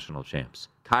 national champs.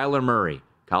 Kyler Murray,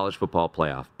 college football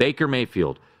playoff. Baker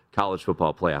Mayfield, college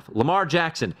football playoff. Lamar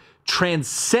Jackson,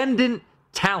 transcendent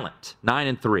talent,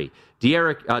 9-3.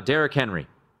 Derrick Henry,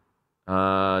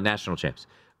 national champs.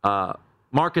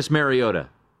 Marcus Mariota,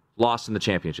 lost in the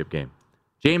championship game.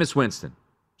 Jameis Winston,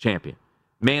 champion.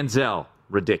 Manziel,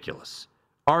 ridiculous.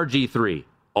 RG3,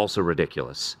 also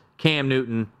ridiculous. Cam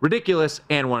Newton, ridiculous,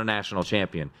 and won a national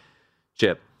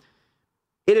championship.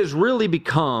 It has really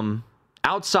become,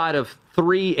 outside of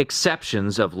 3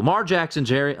 exceptions of Lamar Jackson,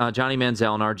 Johnny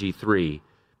Manziel, and RG3,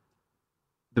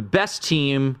 the best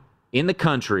team in the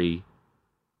country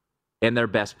and their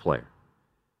best player.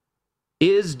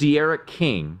 Is De'Aaron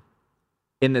King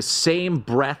in the same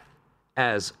breath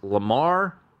as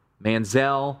Lamar,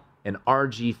 Manziel, and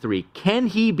RG3? Can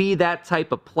he be that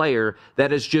type of player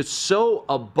that is just so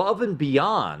above and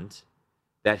beyond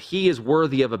that he is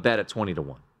worthy of a bet at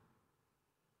 20-1?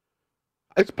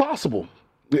 It's possible.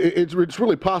 It's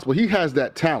really possible. He has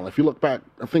that talent. If you look back,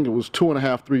 I think it was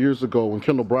 2.5, 3 years ago when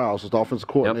Kendall Browse was the offensive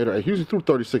coordinator. He usually threw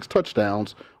 36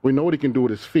 touchdowns. We know what he can do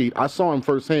with his feet. I saw him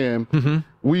firsthand.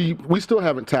 We still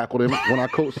haven't tackled him. When I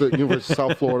coached at the University of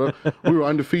South Florida, we were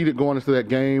undefeated going into that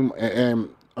game. And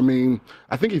I mean,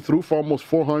 I think he threw for almost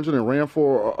 400 and ran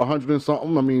for 100 and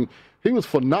something. I mean, he was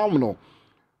phenomenal.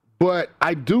 But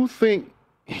I do think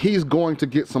he's going to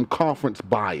get some conference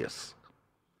bias.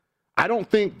 I don't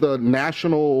think the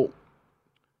national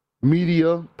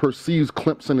media perceives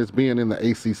Clemson as being in the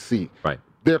ACC. Right.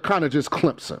 They're kind of just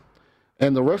Clemson.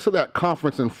 And the rest of that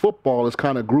conference in football is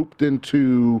kind of grouped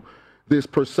into this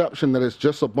perception that it's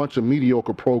just a bunch of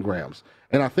mediocre programs.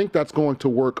 And I think that's going to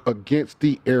work against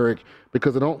Eric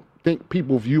because I don't think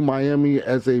people view Miami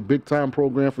as a big-time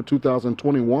program for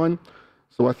 2021.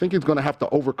 So I think he's going to have to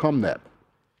overcome that.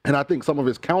 And I think some of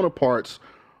his counterparts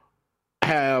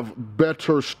have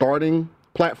better starting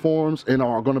platforms and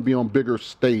are going to be on bigger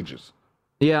stages.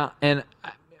 Yeah, and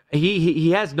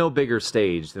he has no bigger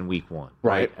stage than week 1,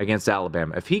 right, against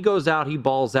Alabama. If he goes out, he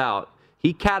balls out,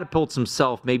 he catapults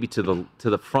himself maybe to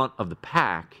the front of the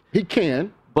pack. He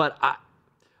can. But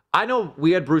I know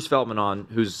we had Bruce Feldman on,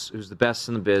 who's the best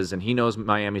in the biz, and he knows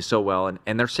Miami so well,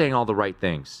 and they're saying all the right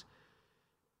things.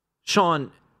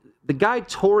 Sean, the guy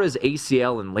tore his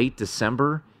ACL in late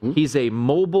December. Mm-hmm. He's a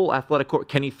mobile athletic.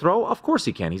 Can he throw? Of course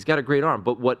he can. He's got a great arm.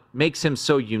 But what makes him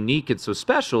so unique and so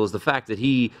special is the fact that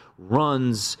he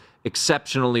runs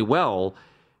exceptionally well.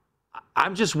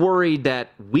 I'm just worried that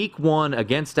week 1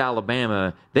 against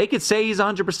Alabama, they could say he's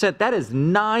 100%. That is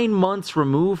 9 months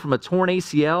removed from a torn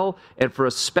ACL. And for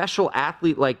a special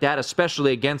athlete like that,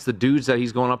 especially against the dudes that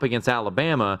he's going up against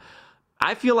Alabama,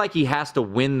 I feel like he has to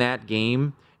win that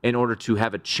game in order to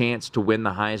have a chance to win the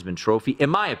Heisman Trophy,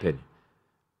 in my opinion.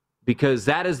 Because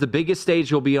that is the biggest stage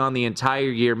he'll be on the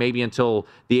entire year, maybe until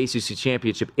the ACC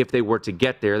Championship, if they were to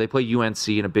get there. They play UNC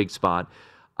in a big spot.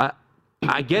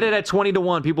 I get it at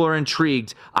 20-1. People are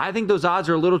intrigued. I think those odds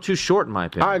are a little too short, in my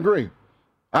opinion. I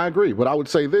agree. But I would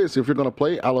say this. If you're going to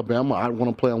play Alabama, I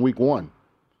want to play on week 1.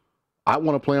 I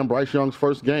want to play on Bryce Young's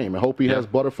first game. I hope he has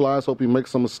butterflies. Hope he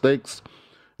makes some mistakes.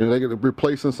 They get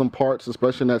replacing some parts,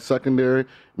 especially in that secondary.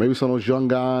 Maybe some of those young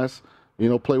guys,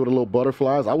 play with a little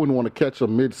butterflies. I wouldn't want to catch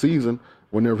them mid-season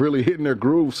when they're really hitting their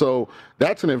groove. So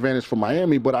that's an advantage for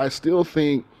Miami. But I still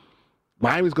think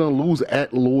Miami's going to lose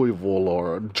at Louisville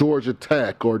or Georgia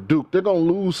Tech or Duke. They're going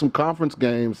to lose some conference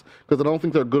games because I don't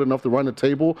think they're good enough to run the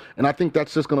table. And I think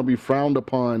that's just going to be frowned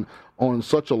upon on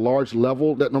such a large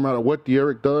level that no matter what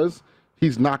Eric does,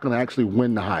 he's not going to actually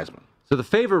win the Heisman. So the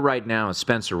favorite right now is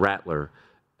Spencer Rattler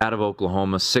out of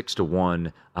Oklahoma,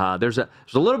 6-1. There's a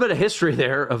little bit of history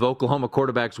there of Oklahoma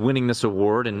quarterbacks winning this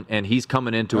award, and he's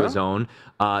coming into his own.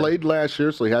 Played last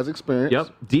year, so he has experience. Yep.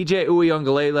 DJ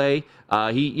Uiagalelei,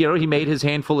 he made his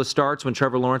handful of starts when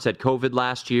Trevor Lawrence had COVID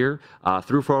last year.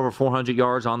 Threw for over 400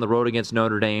 yards on the road against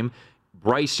Notre Dame.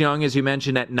 Bryce Young, as you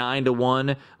mentioned, at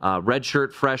 9-1,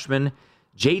 redshirt freshman.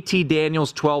 JT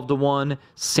Daniels, 12-1.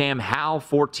 Sam Howell,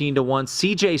 14-1.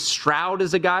 CJ Stroud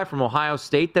is a guy from Ohio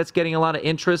State that's getting a lot of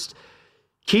interest.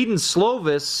 Keaton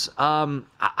Slovis,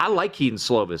 I like Keaton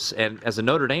Slovis. And as a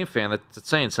Notre Dame fan, that's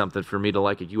saying something for me to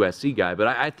like a USC guy. But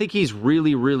I think he's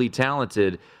really, really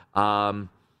talented. If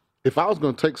I was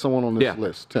going to take someone on this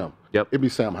list, Tim, it'd be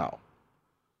Sam Howell.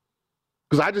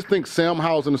 Because I just think Sam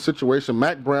Howell's in a situation.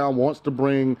 Mac Brown wants to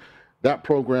bring that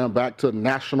program back to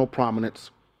national prominence.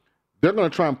 They're going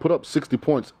to try and put up 60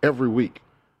 points every week.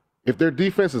 If their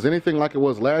defense is anything like it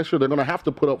was last year, they're going to have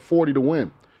to put up 40 to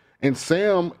win. And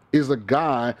Sam is a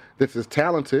guy that's as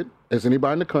talented as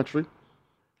anybody in the country.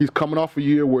 He's coming off a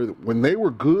year where when they were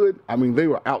good, they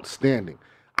were outstanding.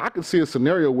 I can see a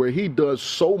scenario where he does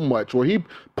so much, where he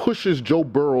pushes Joe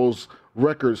Burrow's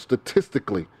record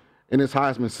statistically in his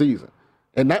Heisman season.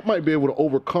 And that might be able to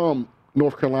overcome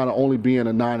North Carolina only being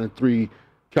a 9-3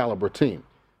 caliber team.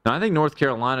 Now, I think North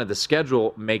Carolina, the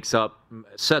schedule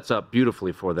sets up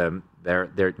beautifully for them. They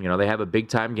have a big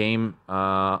time game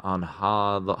on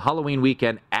the Halloween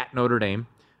weekend at Notre Dame,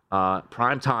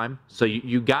 prime time. So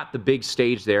you got the big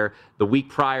stage there. The week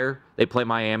prior, they play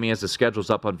Miami as the schedule's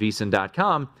up on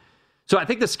VSiN.com. So I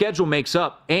think the schedule makes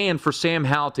up, and for Sam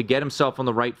Howell to get himself on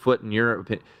the right foot in your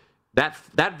opinion,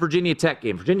 that Virginia Tech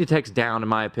game, Virginia Tech's down in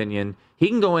my opinion. He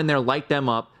can go in there, light them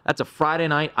up. That's a Friday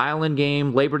night island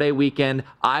game, Labor Day weekend,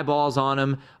 eyeballs on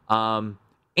him.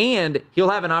 And he'll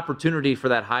have an opportunity for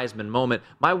that Heisman moment.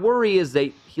 My worry is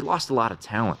he lost a lot of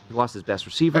talent. He lost his best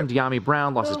receiver, De'Ami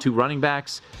Brown, lost his 2 running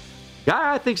backs.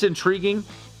 Guy I think's intriguing,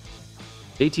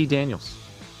 JT Daniels.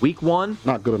 Week 1.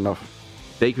 Not good enough.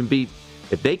 If they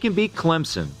can beat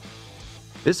Clemson,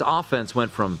 this offense went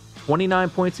from 29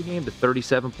 points a game to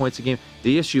 37 points a game.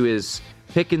 The issue is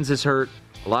Pickens is hurt.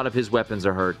 A lot of his weapons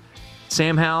are hurt.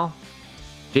 Sam Howell,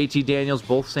 JT Daniels,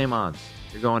 both same odds.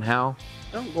 You're going Howell?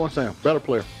 I'm going Sam. Better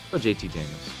player. Go JT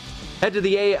Daniels. Head to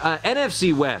the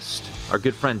NFC West. Our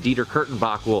good friend Dieter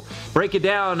Kurtenbach will break it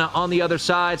down on the other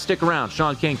side. Stick around.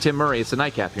 Sean King, Tim Murray. It's the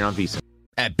Nightcap here on VSiN.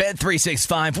 At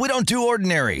Bet365, we don't do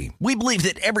ordinary. We believe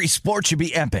that every sport should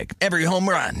be epic. Every home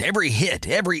run, every hit,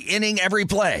 every inning, every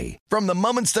play. From the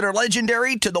moments that are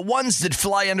legendary to the ones that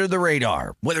fly under the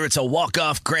radar. Whether it's a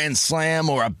walk-off grand slam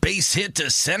or a base hit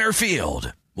to center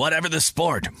field. Whatever the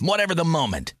sport, whatever the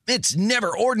moment, it's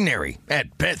never ordinary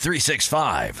at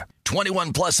Bet365.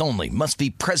 21 plus only. Must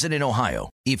be present in Ohio.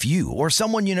 If you or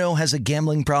someone you know has a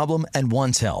gambling problem and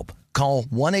wants help, call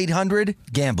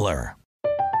 1-800-GAMBLER.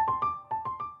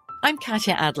 I'm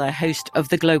Katya Adler, host of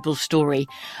The Global Story.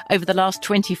 Over the last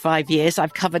 25 years,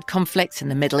 I've covered conflicts in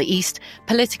the Middle East,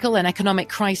 political and economic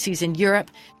crises in Europe,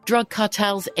 drug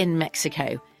cartels in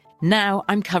Mexico. Now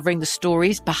I'm covering the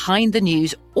stories behind the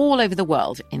news all over the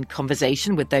world in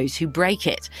conversation with those who break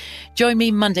it. Join me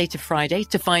Monday to Friday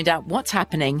to find out what's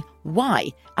happening, why,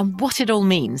 and what it all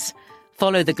means.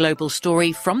 Follow The Global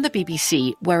Story from the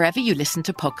BBC wherever you listen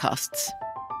to podcasts.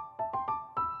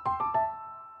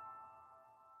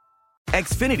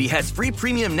 Xfinity has free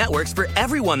premium networks for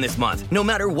everyone this month, no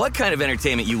matter what kind of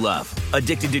entertainment you love.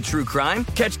 Addicted to true crime?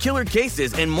 Catch killer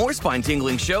cases and more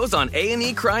spine-tingling shows on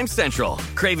A&E Crime Central.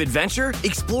 Crave adventure?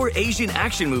 Explore Asian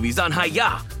action movies on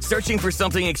Hi-YAH. Searching for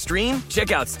something extreme?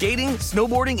 Check out skating,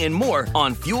 snowboarding, and more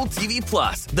on Fuel TV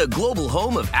Plus, the global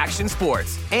home of action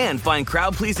sports. And find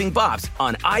crowd-pleasing bops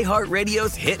on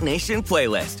iHeartRadio's Hit Nation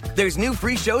playlist. There's new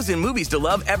free shows and movies to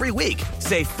love every week.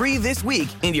 Say free this week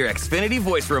in your Xfinity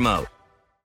voice remote.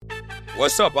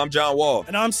 What's up? I'm John Wall.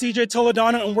 And I'm CJ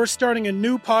Toledano, and we're starting a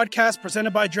new podcast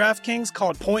presented by DraftKings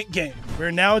called Point Game.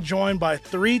 We're now joined by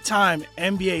three-time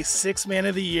NBA Sixth Man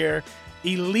of the Year,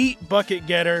 elite bucket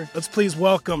getter. Let's please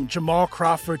welcome Jamal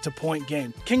Crawford to Point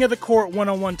Game. King of the Court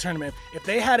one-on-one tournament. If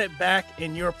they had it back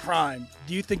in your prime,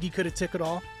 do you think you could have took it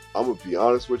all? I'm going to be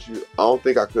honest with you. I don't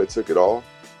think I could have took it all,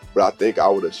 but I think I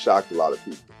would have shocked a lot of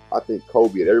people. I think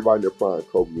Kobe and everybody in their prime,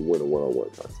 Kobe would win a one-on-one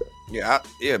contest. Yeah,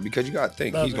 because you got to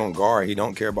think, he's going to guard. He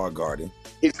don't care about guarding.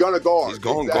 He's going to guard. He's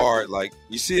going to guard. Like,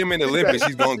 you see him in the Olympics,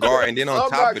 he's going to guard. And then on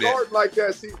top of that. I'm not guarding like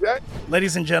that, CJ.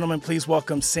 Ladies and gentlemen, please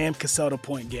welcome Sam Cassell to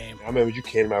Point Game. I remember you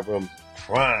came out from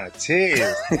prime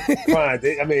 10. I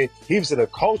mean, he was in a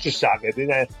culture shock. And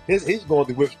then he's going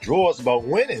through withdrawals about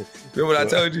winning. Remember what I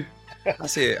told you? I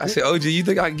said, OG, you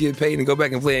think I can get paid and go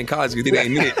back and play in college because it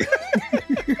ain't it?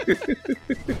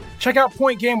 Check out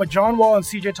Point Game with John Wall and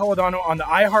CJ Toledano on the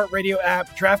iHeartRadio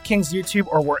app, DraftKings YouTube,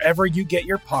 or wherever you get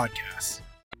your podcasts.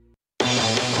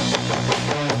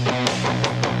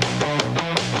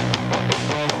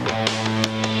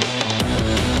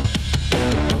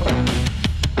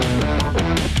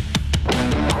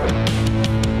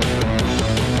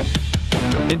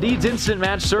 Indeed's instant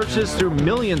match searches through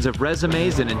millions of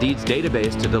resumes in Indeed's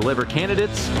database to deliver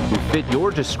candidates who fit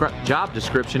your job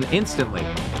description instantly.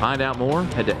 Find out more,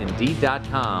 head to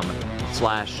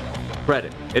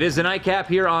Indeed.com/credit. It is the nightcap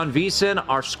here on VSiN.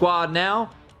 Our squad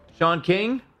now, Sean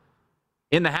King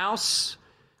in the house.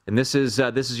 And this is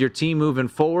your team moving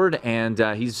forward, and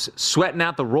he's sweating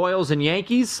out the Royals and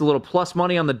Yankees. A little plus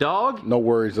money on the dog. No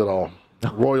worries at all.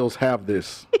 Royals have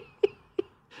this.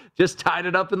 Just tied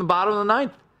it up in the bottom of the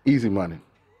ninth. Easy money.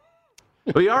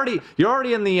 Well, you're already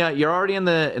in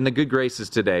the good graces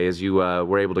today as you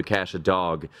were able to cash a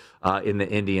dog in the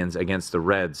Indians against the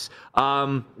Reds.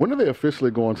 When are they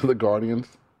officially going to the Guardians?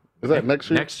 Is that next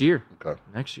year? Next year. Okay.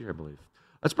 Next year, I believe.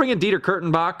 Let's bring in Dieter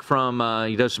Kurtenbach from,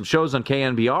 he does some shows on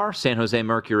KNBR, San Jose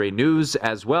Mercury News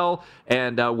as well.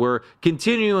 And we're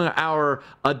continuing our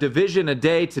division a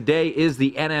day. Today is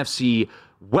the NFC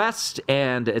West,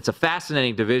 and it's a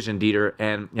fascinating division, Dieter.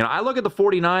 And, I look at the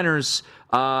 49ers,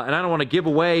 and I don't want to give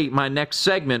away my next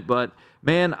segment, but,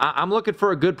 man, I'm looking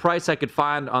for a good price I could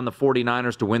find on the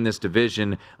 49ers to win this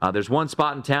division. There's one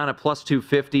spot in town at plus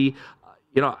 250.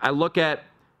 I look at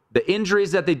the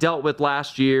injuries that they dealt with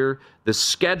last year, the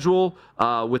schedule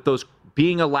with those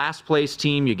being a last-place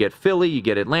team. You get Philly, you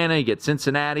get Atlanta, you get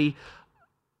Cincinnati.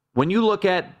 When you look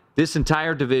at this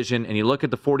entire division and you look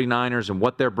at the 49ers and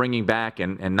what they're bringing back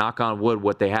and knock on wood,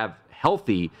 what they have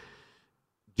healthy,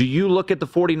 do you look at the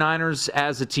 49ers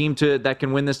as a team that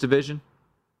can win this division?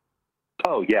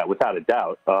 Oh, yeah, without a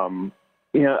doubt.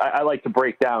 I like to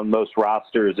break down most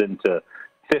rosters into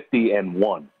 50 and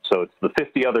 1. So it's the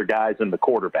 50 other guys and the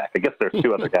quarterback. I guess there's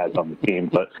two other guys on the team,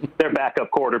 but they're backup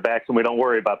quarterbacks, and we don't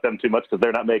worry about them too much because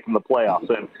they're not making the playoffs.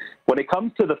 And when it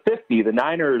comes to the 50, the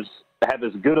Niners have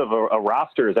as good of a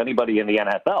roster as anybody in the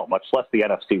NFL, much less the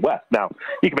NFC West. Now,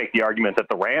 you can make the argument that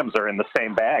the Rams are in the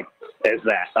same bag as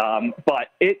that, but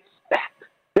it's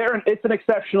an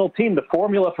exceptional team. The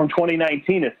formula from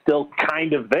 2019 is still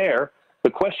kind of there.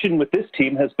 The question with this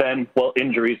team has been,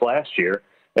 injuries last year,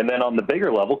 and then on the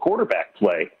bigger level, quarterback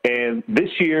play. And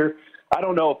this year, I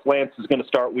don't know if Lance is going to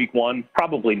start week one.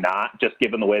 Probably not, just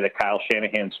given the way that Kyle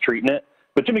Shanahan's treating it.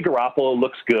 But Jimmy Garoppolo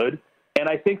looks good. And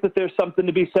I think that there's something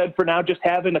to be said for now just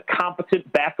having a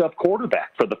competent backup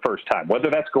quarterback for the first time. Whether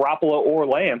that's Garoppolo or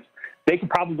Lance, they can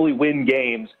probably win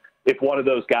games if one of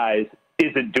those guys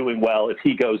isn't doing well, if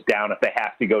he goes down, if they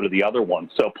have to go to the other one.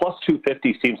 So plus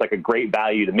 250 seems like a great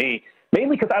value to me,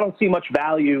 mainly because I don't see much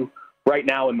value right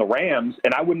now in the Rams,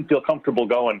 and I wouldn't feel comfortable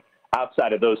going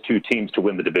outside of those two teams to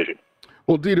win the division.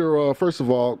 Well, Dieter, first of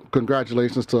all,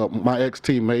 congratulations to my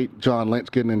ex-teammate, John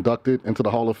Lynch, getting inducted into the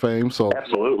Hall of Fame. So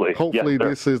absolutely. Hopefully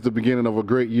this is the beginning of a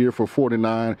great year for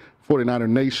 49er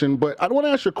Nation. But I want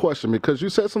to ask you a question because you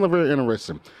said something very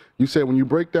interesting. You said when you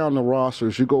break down the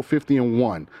rosters, you go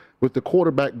 50-1. With the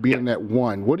quarterback being that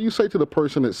one, what do you say to the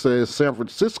person that says San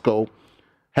Francisco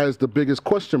has the biggest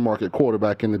question mark at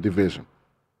quarterback in the division?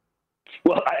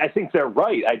 Well, I think they're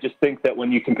right. I just think that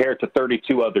when you compare it to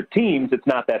 32 other teams, it's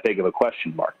not that big of a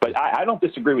question mark. But I don't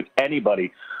disagree with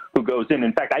anybody who goes in.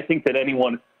 In fact, I think that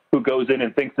anyone who goes in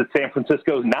and thinks that San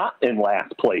Francisco's not in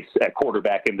last place at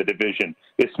quarterback in the division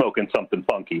is smoking something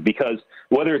funky. Because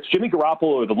whether it's Jimmy Garoppolo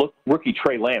or the rookie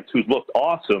Trey Lance, who's looked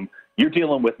awesome, you're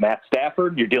dealing with Matt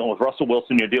Stafford, you're dealing with Russell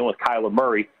Wilson, you're dealing with Kyler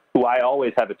Murray, who I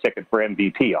always have a ticket for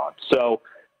MVP on. So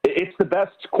it's the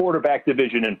best quarterback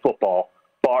division in football,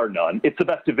 bar none. It's the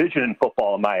best division in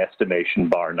football, in my estimation,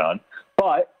 bar none.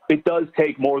 But it does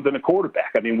take more than a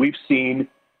quarterback. I mean, we've seen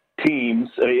teams,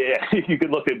 you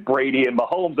could look at Brady and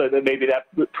Mahomes, and maybe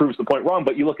that proves the point wrong,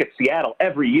 but you look at Seattle,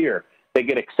 every year they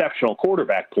get exceptional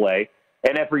quarterback play,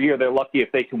 and every year they're lucky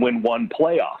if they can win one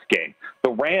playoff game.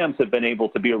 The Rams have been able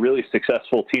to be a really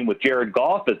successful team with Jared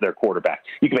Goff as their quarterback.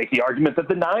 You can make the argument that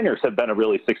the Niners have been a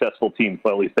really successful team,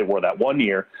 well, at least they were that one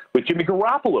year, with Jimmy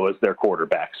Garoppolo as their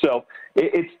quarterback. So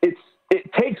it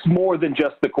takes more than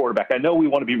just the quarterback. I know we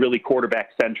want to be really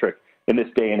quarterback-centric in this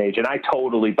day and age, and I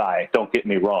totally buy it, don't get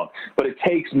me wrong. But it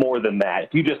takes more than that. If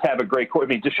you just have a great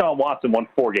quarterback, Deshaun Watson won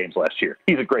 4 games last year.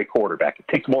 He's a great quarterback. It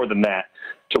takes more than that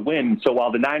to win. So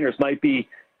while the Niners might be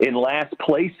in last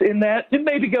place in that, it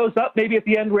maybe goes up. Maybe at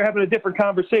the end we're having a different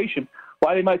conversation.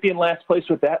 Why they might be in last place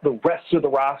with that, the rest of the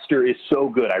roster is so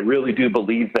good. I really do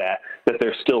believe that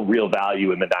there's still real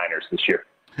value in the Niners this year.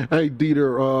 Hey,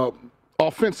 Dieter,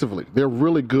 offensively, they're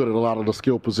really good at a lot of the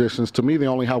skill positions. To me, they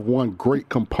only have one great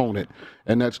component,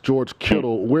 and that's George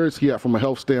Kittle. Where is he at from a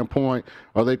health standpoint?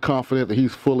 Are they confident that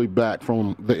he's fully back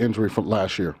from the injury from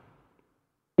last year?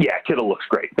 Yeah, Kittle looks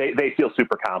great. They feel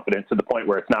super confident to the point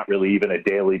where it's not really even a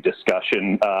daily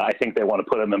discussion. I think they want to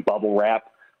put him in bubble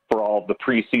wrap for all of the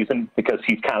preseason because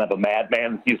he's kind of a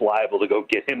madman. He's liable to go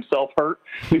get himself hurt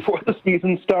before the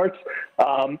season starts.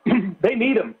 They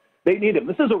need him. They need him.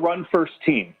 This is a run-first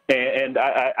team, and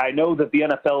I know that the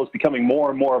NFL is becoming more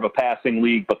and more of a passing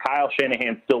league, but Kyle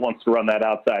Shanahan still wants to run that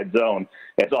outside zone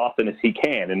as often as he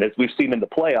can. And as we've seen in the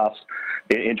playoffs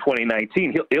in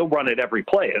 2019, he'll run it every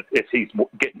play if he's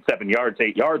getting 7 yards,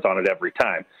 8 yards on it every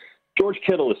time. George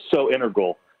Kittle is so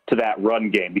integral to that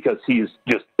run game because he's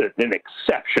just an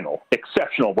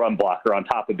exceptional run blocker on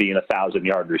top of being a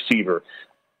 1,000-yard receiver.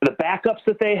 The backups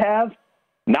that they have,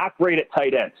 not great at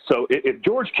tight ends. So if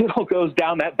George Kittle goes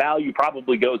down, that value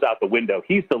probably goes out the window.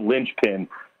 He's the linchpin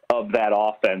of that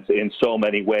offense in so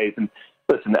many ways. And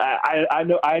listen,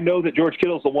 I know that George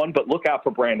Kittle's the one, but look out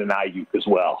for Brandon Ayuk as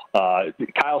well.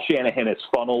 Kyle Shanahan has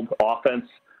funneled offense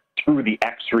through the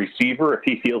X receiver if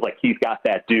he feels like he's got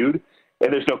that dude.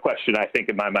 And there's no question, I think,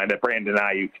 in my mind, that Brandon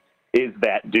Ayuk is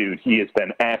that dude. He has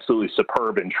been absolutely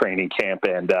superb in training camp,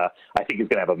 and I think he's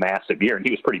going to have a massive year. And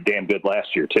he was pretty damn good last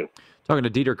year, too. Talking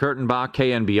to Dieter Kurtenbach,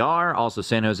 KNBR, also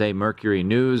San Jose Mercury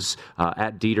News,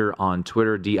 at Dieter on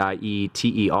Twitter,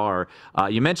 Dieter.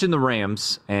 You mentioned the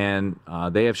Rams, and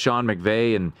they have Sean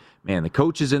McVay, and man, the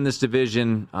coaches in this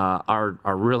division are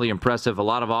really impressive. A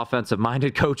lot of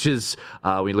offensive-minded coaches.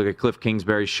 We look at Cliff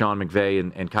Kingsbury, Sean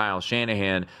McVay, and Kyle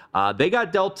Shanahan. They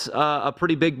got dealt a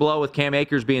pretty big blow with Cam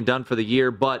Akers being done for the year,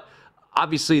 but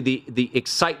obviously the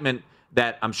excitement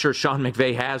that I'm sure Sean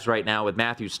McVay has right now with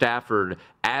Matthew Stafford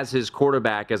as his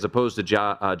quarterback as opposed to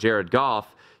Jared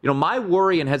Goff. You know, my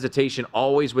worry and hesitation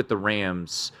always with the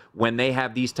Rams when they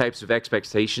have these types of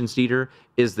expectations, Dieter,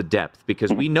 is the depth,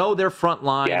 because we know their front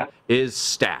line is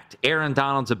stacked. Aaron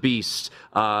Donald's a beast.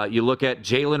 You look at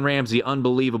Jalen Ramsey,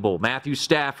 unbelievable. Matthew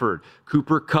Stafford,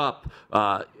 Cooper Kupp.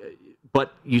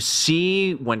 But you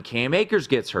see when Cam Akers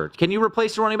gets hurt, can you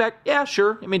replace the running back? Yeah,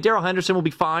 sure. I mean, Darrell Henderson will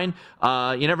be fine.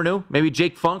 You never know. Maybe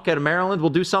Jake Funk out of Maryland will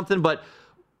do something, but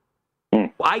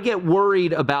I get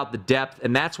worried about the depth,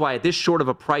 and that's why at this short of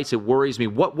a price, it worries me.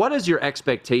 What is your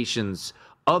expectations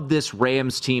of this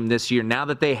Rams team this year now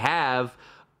that they have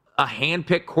a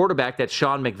hand-picked quarterback that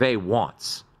Sean McVay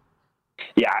wants?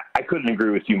 Yeah, I couldn't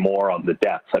agree with you more on the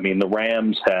depth. I mean, the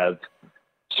Rams have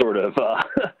sort of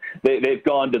they've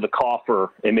gone to the coffer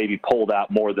and maybe pulled out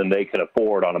more than they can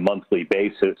afford on a monthly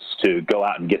basis to go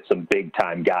out and get some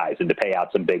big-time guys and to pay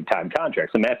out some big-time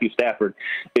contracts. And Matthew Stafford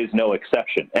is no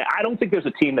exception. I don't think there's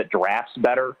a team that drafts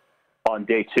better on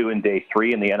day 2 and day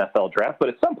 3 in the NFL draft, but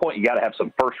at some point you got to have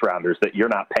some first-rounders that you're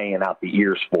not paying out the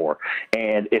ears for.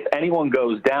 And if anyone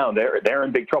goes down, they're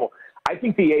in big trouble. I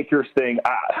think the Akers thing,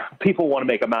 people want to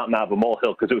make a mountain out of a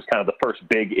molehill because it was kind of the first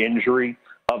big injury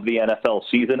of the NFL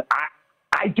season.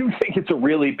 I do think it's a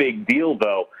really big deal,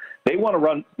 though. They want to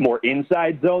run more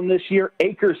inside zone this year.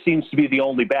 Akers seems to be the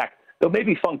only back, though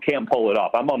maybe Funk can't pull it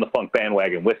off. I'm on the Funk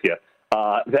bandwagon with you.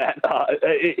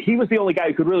 He was the only guy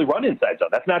who could really run inside zone.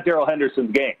 That's not Darrell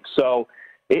Henderson's game. So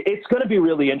it's going to be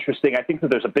really interesting. I think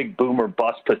that there's a big boom or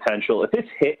bust potential. If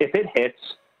it hits,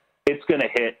 it's going to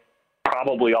hit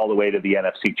probably all the way to the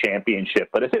NFC Championship.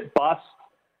 But if it busts,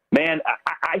 man,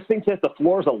 I think that the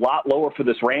floor is a lot lower for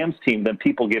this Rams team than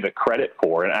people give it credit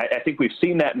for. And I think we've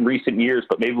seen that in recent years,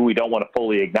 but maybe we don't want to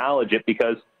fully acknowledge it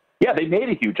because, yeah, they made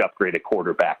a huge upgrade at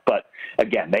quarterback. But,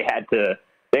 again, they had to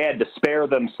spare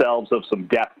themselves of some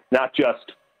depth, not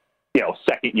just,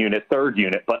 second unit, third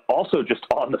unit, but also just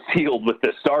on the field with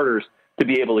the starters to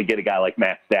be able to get a guy like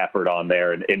Matt Stafford on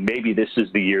there. And maybe this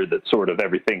is the year that sort of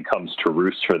everything comes to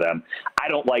roost for them. I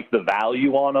don't like the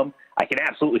value on them. I can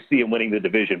absolutely see them winning the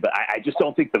division, but I just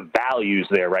don't think the value's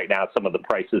there right now, some of the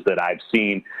prices that I've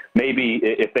seen. Maybe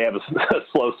if they have a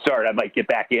slow start, I might get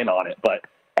back in on it. But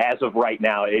as of right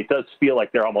now, it does feel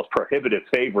like they're almost prohibitive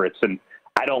favorites, and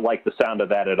I don't like the sound of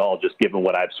that at all, just given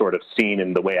what I've sort of seen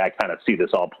and the way I kind of see this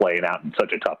all playing out in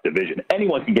such a tough division.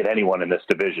 Anyone can get anyone in this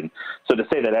division. So to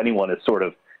say that anyone is sort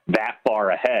of that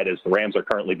far ahead as the Rams are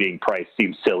currently being priced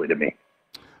seems silly to me.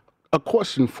 A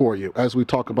question for you as we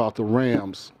talk about the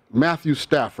Rams. Matthew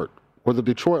Stafford, were the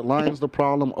Detroit Lions the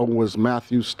problem, or was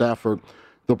Matthew Stafford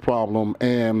the problem?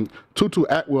 And Tutu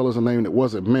Atwell is a name that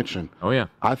wasn't mentioned. Oh, yeah.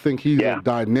 I think he's a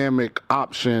dynamic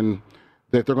option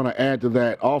that they're going to add to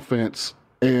that offense.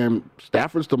 And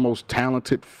Stafford's the most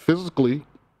talented physically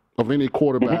of any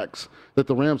quarterbacks that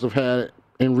the Rams have had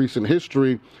in recent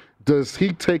history. Does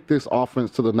he take this offense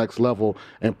to the next level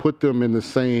and put them in the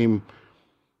same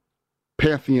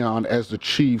pantheon as the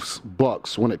Chiefs,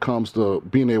 Bucks when it comes to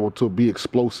being able to be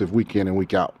explosive week in and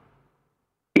week out?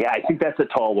 Yeah, I think that's a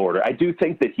tall order. I do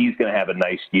think that he's going to have a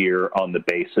nice year on the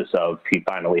basis of he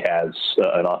finally has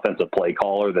an offensive play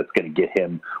caller that's going to get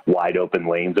him wide open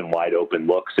lanes and wide open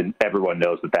looks, and everyone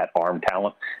knows that arm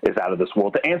talent is out of this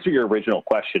world. To answer your original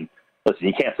question, listen,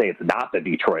 you can't say it's not the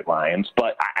Detroit Lions,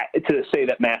 but to say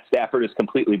that Matt Stafford is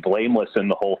completely blameless in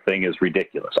the whole thing is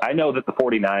ridiculous. I know that the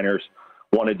 49ers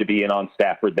wanted to be in on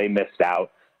Stafford. They missed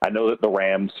out. I know that the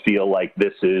Rams feel like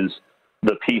this is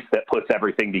the piece that puts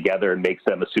everything together and makes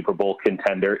them a Super Bowl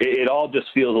contender. It all just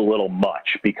feels a little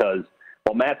much because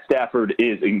while Matt Stafford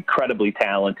is incredibly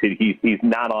talented, he's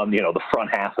not on the front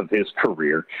half of his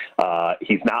career.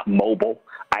 He's not mobile.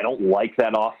 I don't like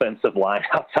that offensive line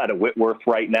outside of Whitworth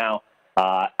right now.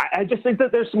 I just think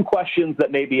that there's some questions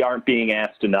that maybe aren't being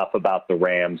asked enough about the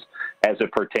Rams as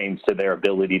it pertains to their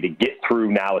ability to get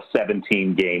through now a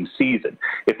 17-game season.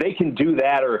 If they can do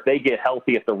that, or if they get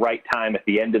healthy at the right time at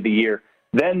the end of the year,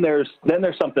 then there's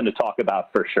something to talk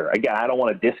about for sure. Again, I don't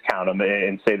want to discount them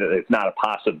and say that it's not a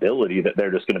possibility that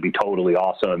they're just going to be totally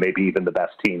awesome and maybe even the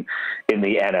best team in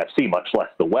the NFC, much less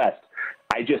the West.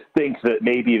 I just think that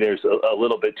maybe there's a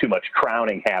little bit too much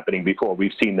crowning happening before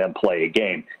we've seen them play a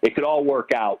game. It could all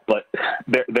work out, but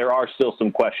there are still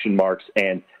some question marks,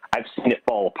 and I've seen it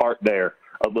fall apart there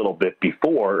a little bit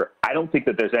before. I don't think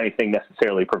that there's anything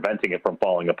necessarily preventing it from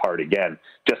falling apart again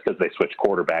just because they switched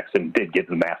quarterbacks and did get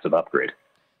the massive upgrade.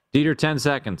 Dieter, 10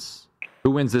 seconds.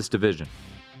 Who wins this division?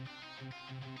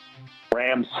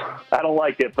 Rams. I don't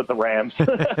like it, but the Rams.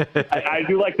 I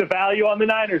do like the value on the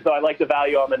Niners, though. I like the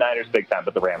value on the Niners big time,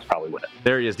 but the Rams probably win it.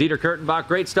 There he is, Dieter Kurtenbach.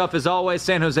 Great stuff as always.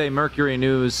 San Jose Mercury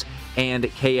News and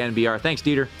KNBR. Thanks,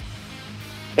 Dieter.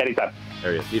 Anytime.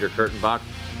 There he is, Dieter Kurtenbach.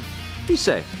 What do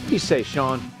you say,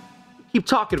 Sean? Keep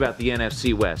talking about the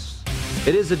NFC West.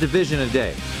 It is a division a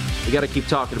day. We got to keep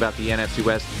talking about the NFC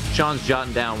West. Sean's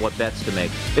jotting down what bets to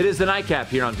make. It is the Nightcap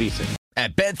here on VSiN.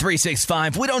 At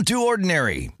Bet365, we don't do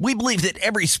ordinary. We believe that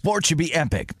every sport should be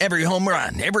epic. Every home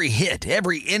run, every hit,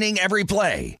 every inning, every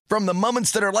play. From the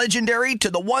moments that are legendary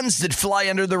to the ones that fly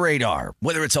under the radar.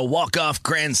 Whether it's a walk-off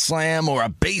grand slam or a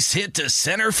base hit to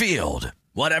center field.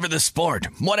 Whatever the sport,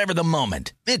 whatever the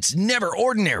moment. It's never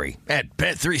ordinary at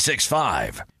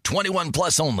Bet365. 21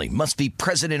 plus only. Must be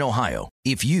present in Ohio.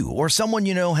 If you or someone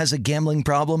you know has a gambling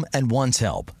problem and wants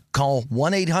help, call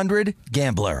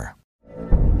 1-800-GAMBLER.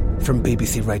 From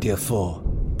BBC Radio 4,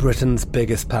 Britain's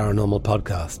biggest paranormal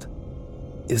podcast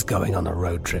is going on a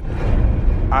road trip.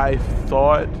 I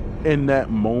thought in that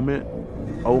moment,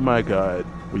 oh my God,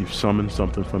 we've summoned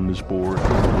something from this board.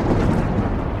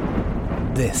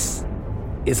 This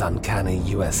is Uncanny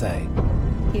USA.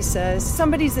 He says,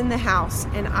 somebody's in the house,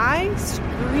 and I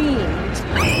screamed.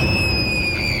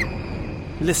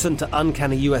 Listen to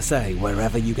Uncanny USA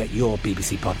wherever you get your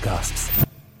BBC podcasts,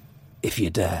 if you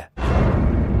dare.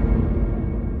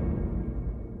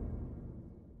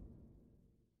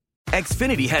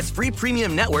 Xfinity has free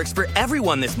premium networks for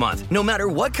everyone this month, no matter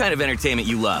what kind of entertainment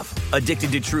you love.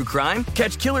 Addicted to true crime?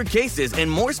 Catch killer cases and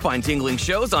more spine-tingling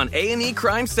shows on A&E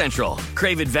Crime Central.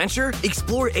 Crave adventure?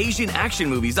 Explore Asian action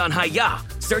movies on Hi-YAH.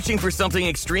 Searching for something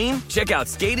extreme? Check out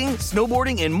skating,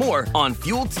 snowboarding, and more on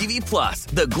Fuel TV Plus,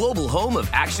 the global home of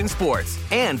action sports.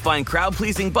 And find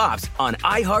crowd-pleasing bops on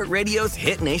iHeartRadio's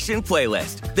Hit Nation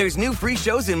playlist. There's new free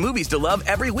shows and movies to love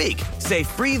every week. Say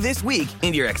free this week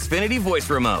in your Xfinity voice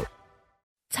remote.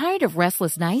 Tired of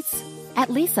restless nights? At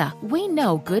Leesa, we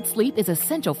know good sleep is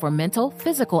essential for mental,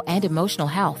 physical, and emotional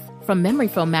health. From memory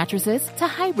foam mattresses to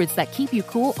hybrids that keep you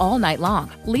cool all night long,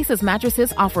 Leesa's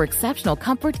mattresses offer exceptional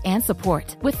comfort and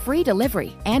support with free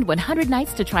delivery and 100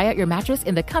 nights to try out your mattress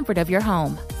in the comfort of your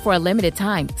home. For a limited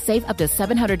time, save up to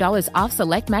 $700 off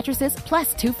select mattresses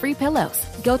plus 2 free pillows.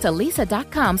 Go to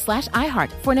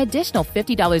leesa.com/iHeart for an additional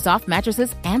 $50 off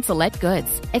mattresses and select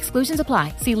goods. Exclusions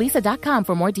apply. See leesa.com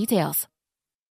for more details.